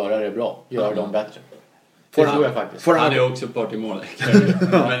Real och göra det bra, göra dem bättre. Det tror jag faktiskt. Han är också partymål.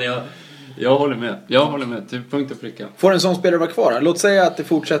 Men jag håller med. Typ punkt och pricka. Får en sån spelare vara kvar? Låt säga att det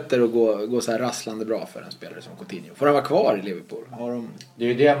fortsätter att gå så här rasslande bra för en spelare som Coutinho. Får han vara kvar i Liverpool? Det är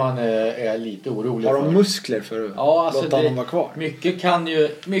ju det man är lite orolig för. Har de muskler för att låta honom vara kvar? Mycket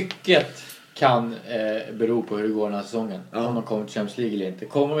kan bero på hur det går den här säsongen. Om de kommer till Champions League eller inte.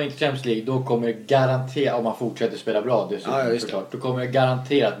 Kommer de inte till Champions League, då kommer det garanterat, om man fortsätter spela bra dessutom, då kommer det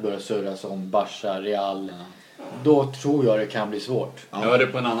garanterat börja surras om Barca, Real. Då tror jag det kan bli svårt. Jag hörde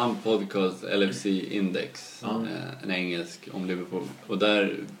på en annan podcast, LFC Index, en engelsk om Liverpool. Och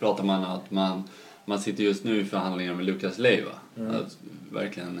där pratar man att man sitter just nu i förhandlingar med Lucas Leiva. Att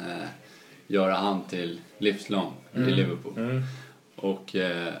verkligen göra han till livslång i Liverpool. Och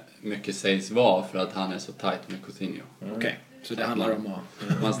mycket sägs vara för att han är så tight med Coutinho. Okej. Så det handlar om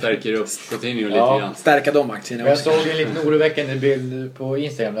att... Man stärker upp Coutinho lite grann. Stärka de aktierna. Jag såg en liten oroväckande bild på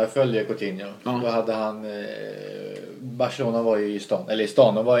Instagram där jag följer Coutinho. Då hade han... Barcelona var ju i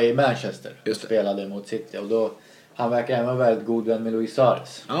stan. De var i Manchester och spelade mot City. Och då... Han verkar även vara väldigt god vän med Luis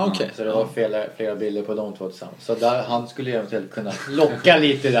Suarez. Så det var flera bilder på de två tillsammans. Så där, han skulle eventuellt kunna locka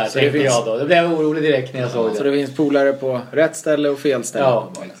lite där, tänkte jag då. Det blev orolig direkt när jag såg det. Så det finns polare på rätt ställe och fel ställe.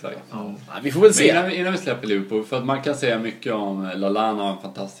 Ja, exakt. Vi får väl se. Innan vi släpper Liverpool, för att man kan säga mycket om Lallana, en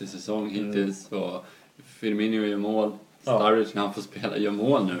fantastisk säsong hittills. Och Firmino gör mål. Sturridge när han får spela gör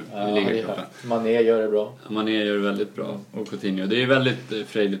mål nu i ligacupen. Mané gör det bra. Mané gör det väldigt bra. Och Coutinho. Det är väldigt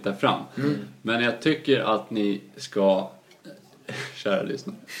frejdigt där fram. Men jag tycker att ni ska... Kära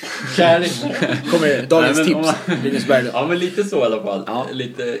lyssnare. Kommer dagens tips. Linus Berglund. Ja, men lite så i alla fall.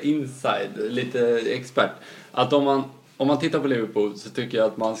 Lite inside. Lite expert. Att om man tittar på Liverpool så tycker jag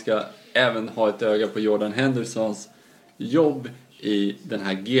att man ska även ha ett öga på Jordan Hendersons jobb i den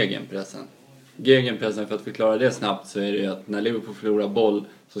här gegenpressen. Gegenpressen, för att förklara det snabbt, så är det att när Liverpool förlorar boll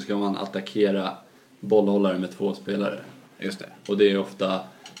så ska man attackera bollhållare med 2 spelare. Just det. Och det är ofta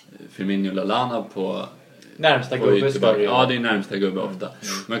Firmino och Lallana på närmsta gubbe. Ja, det är närmsta gubbe ofta.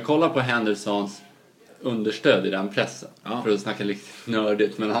 Men kolla på Hendersons understöd i den pressen. För att snacka lite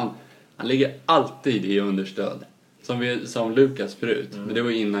nördigt. Men han ligger alltid i understöd. Som Lucas förut. Men det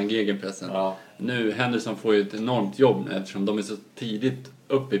var innan gegenpressen. Nu, Henderson får ju ett enormt jobb nu, eftersom de är så tidigt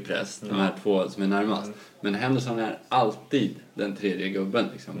upp i press, de här 2 som är närmast. Men Henderson är alltid den tredje gubben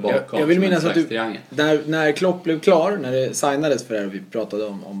liksom, bakom. Jag vill minnas att när Klopp blev klar, när det signades för det här och vi pratade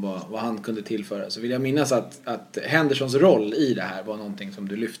om vad han kunde tillföra, så vill jag minnas att Hendersons roll i det här var någonting som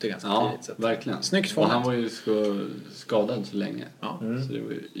du lyfte ganska tidigt. Så verkligen. Snyggt och han var ju skadad så länge. Så det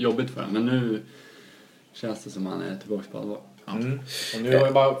var jobbigt för honom. Men nu känns det som han är tillbaka på allvar. Och nu har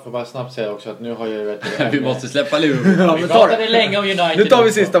jag bara snabbt säga också att nu har ju... Vi måste släppa Liverpool. Ja, Vi men pratade länge om United. Nu tar vi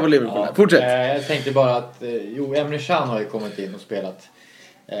också. sista på Liverpool. Fortsätt. Jag tänkte bara att Emre Can har ju kommit in och spelat.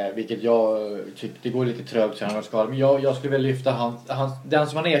 Vilket jag tycker det går lite trögt så han har skadad. Men jag skulle vilja lyfta den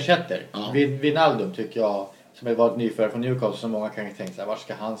som han ersätter. Wijnaldum tycker jag, som har varit nyförare från Newcastle, som många kan tänka sig, var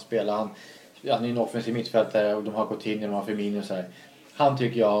ska han spela? Han är en offensiv mittfältare och de har Coutinho och de har Firmino och så här. Han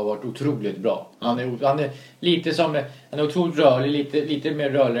tycker jag har varit otroligt bra. Han är lite som, han är otroligt rörlig, lite mer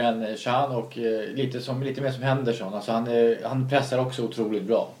rörlig än Can och lite mer som Henderson. Alltså han pressar också otroligt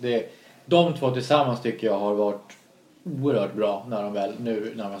bra. De två tillsammans tycker jag har varit oerhört bra när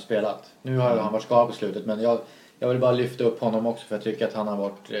de har spelat. Nu har han varit skadad på slutet, men jag vill bara lyfta upp honom också för jag tycker att han har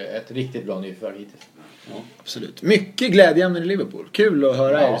varit ett riktigt bra nyförvärv hittills. Ja, absolut. Mycket glädjeämnen i Liverpool. Kul att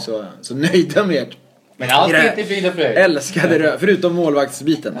höra er så nöjda med ert. Men allt är inte frid och fröjd. Älskade förutom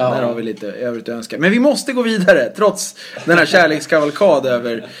målvaktsbiten. Där har vi lite övrigt att önska. Men vi måste gå vidare trots den här kärlekskavalkad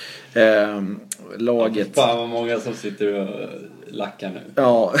över laget. Fan vad många som sitter och lackar nu.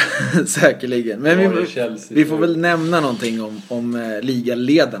 Ja, säkerligen. Men vi får väl nämna någonting om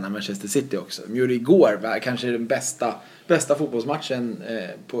ligaledarna Manchester City också. De gjorde igår kanske den bästa fotbollsmatchen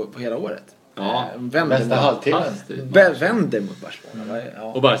på hela året. Ja, bästa halvtimmen. Vänder mot Barcelona. Ja.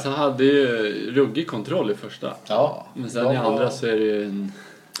 Och Barca hade ju ruggig kontroll i första. Ja. Men sen i andra så är det ju en...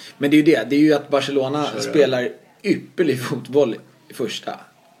 Men det är ju det är ju att Barcelona spelar ypperlig fotboll i första.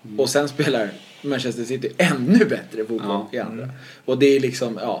 Och sen spelar Manchester City ännu bättre fotboll i andra. Och det är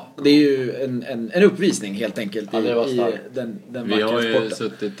liksom, det är ju en uppvisning helt enkelt i den Vi har ju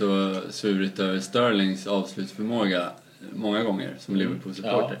suttit och svurit över Sterlings avslutsförmåga många gånger som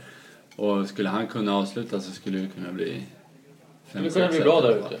Liverpool-supporter. Och skulle han kunna avsluta så skulle det kunna bli 5-6. Det kunde bli bra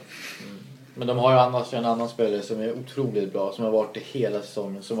där ute. Men de har ju annars en annan spelare som är otroligt bra, som har varit det hela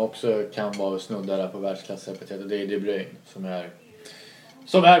säsongen, som också kan vara snudda där på världsklassepitet, och det är De Bruyne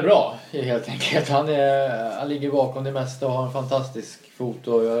som är bra helt enkelt. Han ligger bakom det mesta och har en fantastisk fot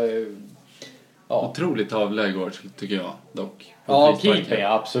och otroligt avläggård tycker jag dock. Ja, keeper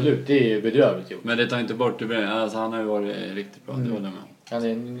absolut, det är ju bedrövligt gjort. Men det tar inte bort De Bruyne, alltså han har ju varit riktigt bra, det håller jag med. Han är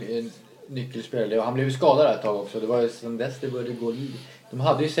en nyckelspelare och han blev ju skadad där ett tag också. Det var ju sen dess det började gå. De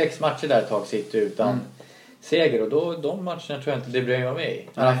hade ju 6 matcher där ett tag City utan seger, och då de matcherna tror jag inte De Bruyne var med i. I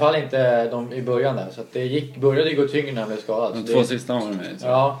alla fall inte de i början där, så att det började gå tyngre när han blev skadad. De 2 sista var med. Så.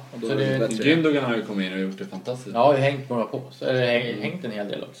 Ja, så Gündogan har ju kommit in och gjort det fantastiskt. Ja, hängt några på. Eller hängt en hel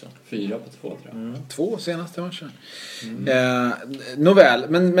del också. 4 på 2 tror jag. 2 senaste matchen. Nåväl,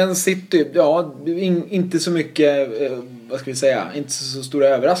 men City, inte så mycket, vad ska vi säga, inte så stora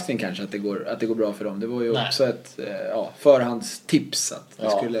överraskning kanske att det går bra för dem. Det var ju också ett förhandstips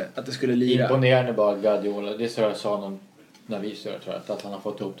att det skulle lira. Imponerande bara Guardiola. Det är så jag sa någon när vi störde, tror jag, att han har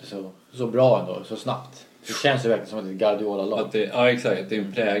fått ihop det så bra ändå, så snabbt. Det känns ju verkligen som ett Guardiola-lag. Ja, exakt. Det är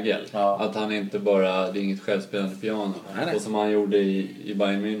en prägel. Ja. Att han inte bara, det är inget självspelande piano. Nej. Och som han gjorde i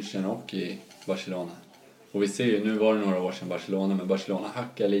Bayern München och i Barcelona. Och vi ser ju, nu var det några år sedan Barcelona, men Barcelona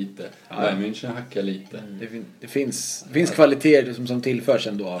hackar lite. Bayern München hackar lite. Det finns kvaliteter som tillförs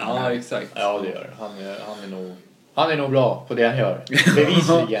ändå av Ja, exakt. Ja, det gör han är nog bra på det han gör.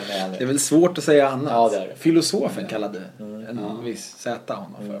 Bevisligen är han det. Det är väl svårt att säga annat. Ja, det är det. Filosofen kallade en viss Z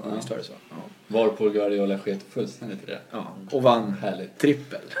honom för. Visst var det så? Ja. Varpå Guardiola sket fullständigt i det. Ja, och vann Härligt.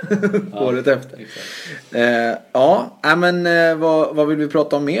 trippel året efter. Men vad vill vi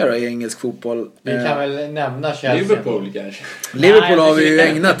prata om mer då i engelsk fotboll? Vi kan väl nämna Chelsea. Liverpool kanske. Liverpool har vi ju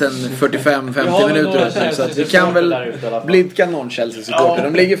ägnat en 45-50 minuter åt, så att vi kan väl blidka någon Chelsea-supporter.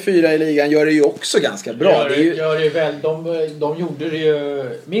 De ligger 4 i ligan, gör det ju också ganska bra. Gör det väl. De gjorde det ju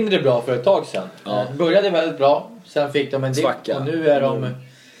mindre bra för ett tag sedan. Började väldigt bra, sen fick de en dipp och nu är de...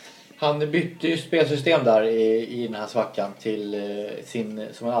 Han bytte ju spelsystem där i den här svackan till sin,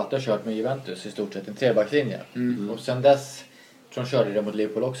 som han alltid har kört med Juventus, i stort sett en trebackslinje. Och sen dess, tror han körde det mot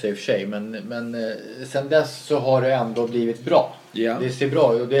Liverpool också i och för sig, men sen dess så har det ändå blivit bra. Ja. Det ser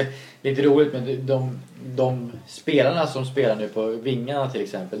bra ut och det är lite roligt med de spelarna som spelar nu på vingarna till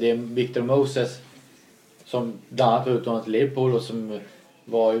exempel. Det är Victor Moses som bland annat var utlånad till Liverpool och som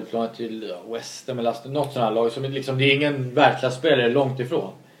var utlånad till West Ham eller något sånt här lag som liksom, det är ingen världsklasspelare långt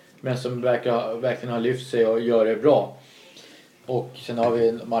ifrån. Men som verkligen har lyft sig och gör det bra. Och sen har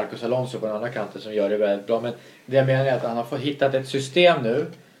vi Marcos Alonso på den andra kanten som gör det väldigt bra. Men det jag menar är att han har hittat ett system nu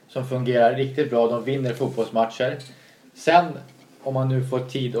som fungerar riktigt bra. De vinner fotbollsmatcher. Sen om man nu får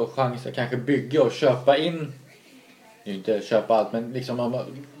tid och chans att kanske bygga och köpa in. Inte köpa allt, men liksom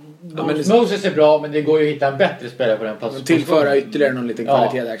Moses är bra, men det går ju att hitta en bättre spelare på den platsen. Tillföra ytterligare någon liten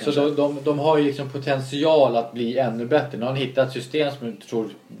kvalitet där kanske. Så de har ju liksom potential att bli ännu bättre. Nu har han hittat ett system som jag tror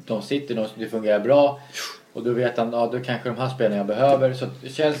de sitter, det fungerar bra. Och då vet han, då kanske de här spelarna jag behöver. Så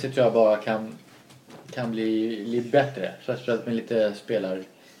Chelsea tror jag bara kan bli bättre. Speciellt med lite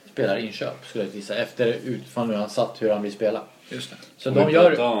spelarinköp skulle jag gissa. Efter utifrån hur han satt, hur han vill spela. Just det. Så om de vi gör...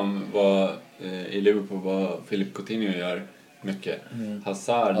 pratar om i Liverpool vad Philippe Coutinho gör mycket.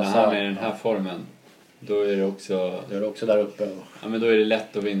 Hazard, när han är i den här formen, då är det också... Det är också där uppe. Ja, men då är det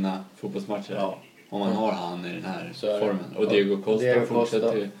lätt att vinna fotbollsmatcher. Ja. Om man har han i den här Så formen. Och Diego Costa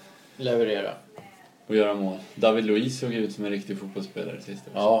fortsätter ju leverera. och göra mål. David Luiz såg ut som en riktig fotbollsspelare sist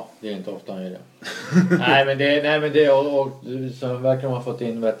också. Ja, det är inte ofta han gör det. nej men det och som verkligen har fått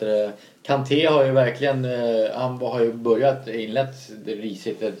in bättre. Kanté har ju verkligen han har ju inlett det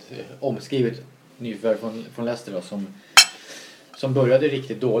risigt ett omskrivet nyförvärv från Leicester då, som började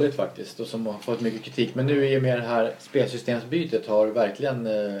riktigt dåligt faktiskt och som har fått mycket kritik. Men nu i och med det här spelsystemsbytet har verkligen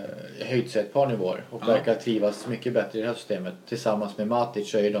höjt sig ett par nivåer och verkar trivas mycket bättre i det här systemet. Tillsammans med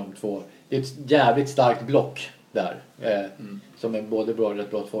Matic så är de två, det är ett jävligt starkt block där som är både bra och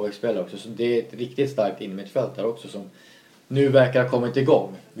rätt bra tvåvägsspelare också. Så det är ett riktigt starkt innermittfält där också som nu verkar ha kommit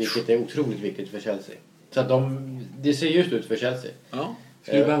igång, vilket är otroligt viktigt för Chelsea. Så att det ser just ut för Chelsea. Ja.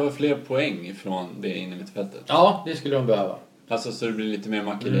 Skulle behöva fler poäng från det inne i mittfältet. Ja, det skulle de behöva. Alltså så det blir lite mer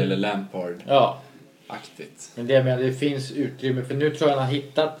Makelele eller Lampard-aktigt. Men det finns utrymme. För nu tror jag han har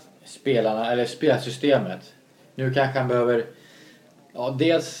hittat spelarna, eller spelsystemet. Nu kanske han behöver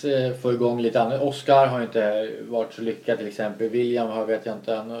dels få igång lite annat. Oscar har inte varit så lyckad till exempel. William vet jag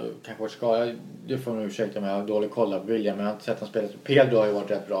inte. Han kanske varit skadad. Du får nog ursäkta om jag har dålig koll på William. Men jag har inte sett han spela. Pedro har ju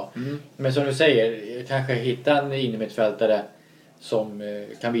varit rätt bra. Men som du säger, kanske hitta en innermittfältare som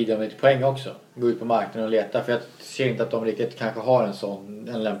kan bidra med lite poäng också. Gå ut på marknaden och leta. För jag ser inte att de riktigt kanske har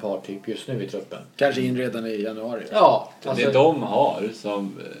en Lampard-typ just nu i truppen. Kanske in redan i januari. Ja. Alltså, det de har,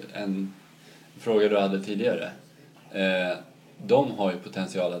 som en fråga du hade tidigare. De har ju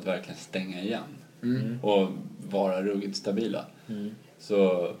potential att verkligen stänga igen. Och vara ruggigt stabila.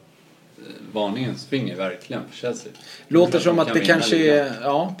 Så varningens finger verkligen för Chelsea. Låter som att det kanske är...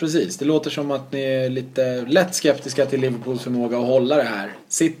 Ja, precis. Det låter som att ni är lite lätt skeptiska till Liverpools förmåga att hålla det här.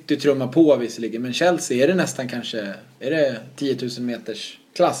 City trummar på visserligen, men Chelsea, är det nästan kanske... Är det 10 000 meters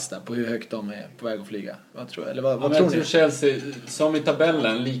klass där på hur högt de är på väg att flyga? Vad tror jag? Eller vad tror ni? Jag tror Chelsea, som i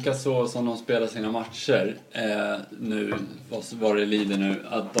tabellen, lika så som de spelar sina matcher nu, vad det lider nu,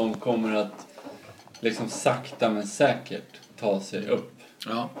 att de kommer att liksom sakta men säkert ta sig upp.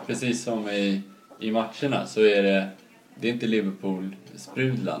 Ja. Precis som i matcherna så är det är inte Liverpool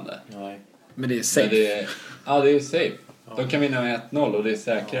sprudlande. Nej. Men det är safe. Men det är safe. De kan vinna med 1-0 och det är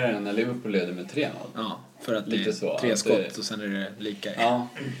säkrare än när Liverpool leder med 3-0. Ja, för att lite det är så, 3 skott och sen är det lika. Ja.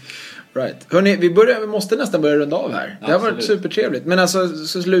 Right. Hörrni, vi måste nästan börja runda av här. Det har varit supertrevligt. Men alltså,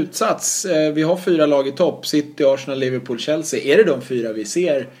 så slutsats. Vi har 4 lag i topp. City, Arsenal, Liverpool, Chelsea. Är det de 4 vi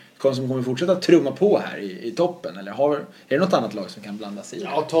ser som kommer fortsätta trumma på här i toppen? Eller är det något annat lag som kan blanda sig i?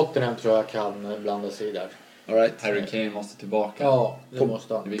 Ja, Tottenham tror jag kan blanda sig i där. All right. Harry Kane måste tillbaka. Ja, det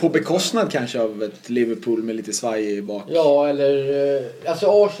måste han. På bekostnad kanske av ett Liverpool med lite svaj i bak. Ja, eller...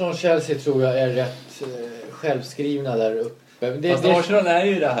 Alltså Arsenal och Chelsea tror jag är rätt självskrivna där uppe. Fast Arsenal är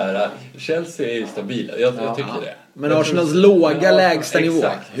ju det här. Chelsea är ju stabila. Jag tycker det. Men Arsenals låga lägsta nivå.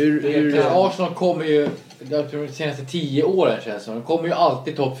 Exakt. Arsenal kommer ju... De senaste 10 åren känns som. De kommer ju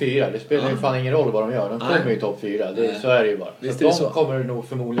alltid topp 4. Det spelar ju fan ingen roll vad de gör. De kommer ju topp 4. Så är det ju bara. Så de kommer kommer nog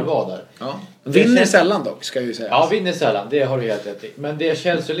förmodligen vara där. Ja. Vinner sällan dock, ska jag ju säga. Ja, vinner sällan. Det har du helt rätt i. Men det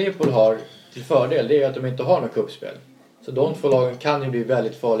Chelsea och Liverpool har till fördel, det är att de inte har något kuppspel. Så de två lagen kan ju bli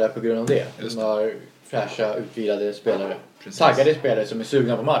väldigt farliga på grund av det. De har fräscha, utvilade spelare. Precis. Taggade spelare som är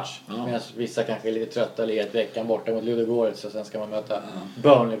sugna på match. Ja. Medan vissa kanske är lite trötta eller ett veckan borta mot Ludogorets. Och sen ska man möta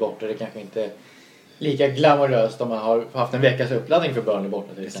Burnley borta. Det kanske inte lika glamoröst om man har haft en veckas uppladdning för Burnley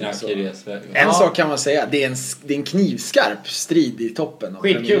borta till exempel. En sak kan man säga, det är en knivskarp strid i toppen.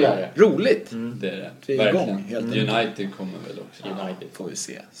 Skitkul är det. Roligt. Det är det. Vi är verkligen. igång, helt United kommer väl också. United får vi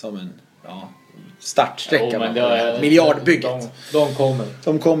se. Som en startsträcka. Men miljardbygget.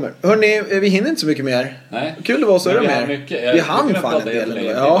 De kommer. Hörrni, vi hinner inte så mycket mer. Nej. Kul det var så är det mer. Vi hann fan en del.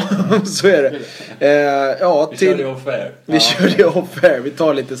 Ja, så är det. Vi körde off-air. Vi körde off-air. Vi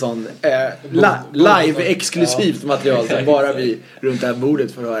tar lite sån live-exklusivt material som bara vi runt det här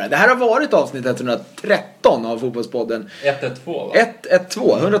bordet får höra. Det här har varit avsnitt 113 av Fotbollspodden. 112 va?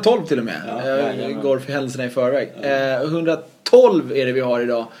 112, 112 till och med. Går för händelserna i förväg. 112 är det vi har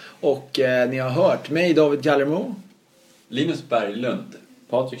idag. Och ni har hört mig, David Gallermo, Linus Berglund,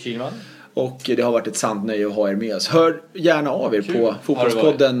 Patrik Kihlman Och det har varit ett sant nöje att ha er med oss. Hör gärna av er på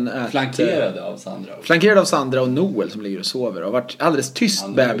Fotbollspodden. Flankerad av Sandra och Noel som ligger och sover. Har varit allderit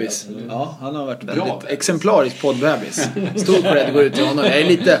tyst bebis. Ja, han har varit väldigt exemplarisk poddbebis. Stor på det går ut till honom. Jag är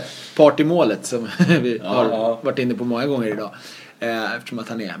lite part i målet som vi har varit inne på många gånger idag. Eftersom att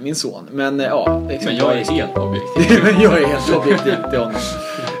han är min son. Men ja, men jag är helt objektiv. Jag är helt objektiv till honom.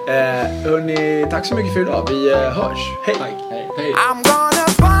 Hörni, tack så mycket för idag. Vi hörs. Hej. Hej. I'm gonna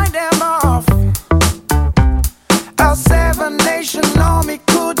find them off. A 7-nation army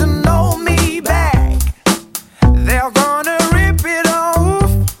couldn't know me back. They're gonna rip it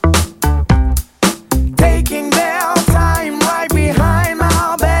off, taking their time right behind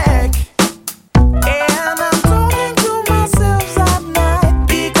my back. And I'm talking to myself at night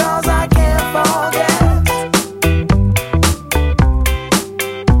because I can't forget.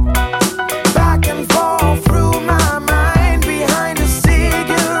 Back and forth through my mind behind a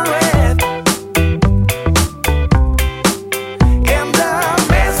cigarette. And the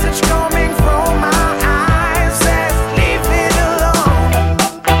message coming from my eyes says, leave it alone.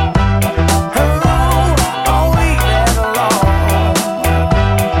 Oh, leave it alone.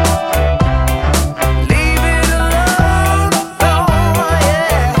 Leave it alone. Oh,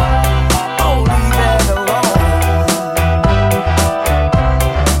 yeah. Oh, leave it alone.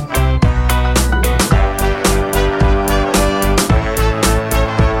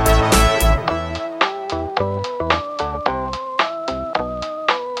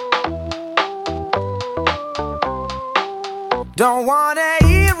 Don't wanna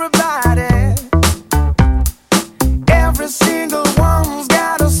hear about it. Every single one's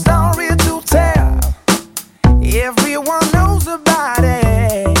got a story to tell. Everyone knows about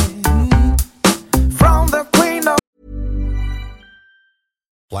it. From the queen of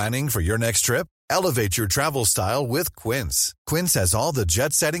Planning for your next trip? Elevate your travel style with Quince. Quince has all the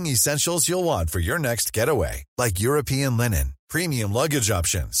jet-setting essentials you'll want for your next getaway, like European linen, premium luggage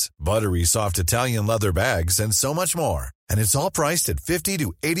options, buttery soft Italian leather bags, and so much more. And it's all priced at 50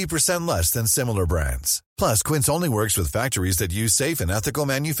 to 80% less than similar brands. Plus, Quince only works with factories that use safe and ethical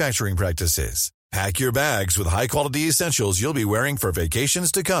manufacturing practices. Pack your bags with high-quality essentials you'll be wearing for vacations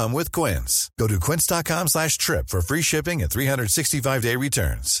to come with Quince. Go to quince.com/trip for free shipping and 365-day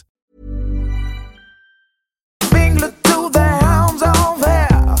returns.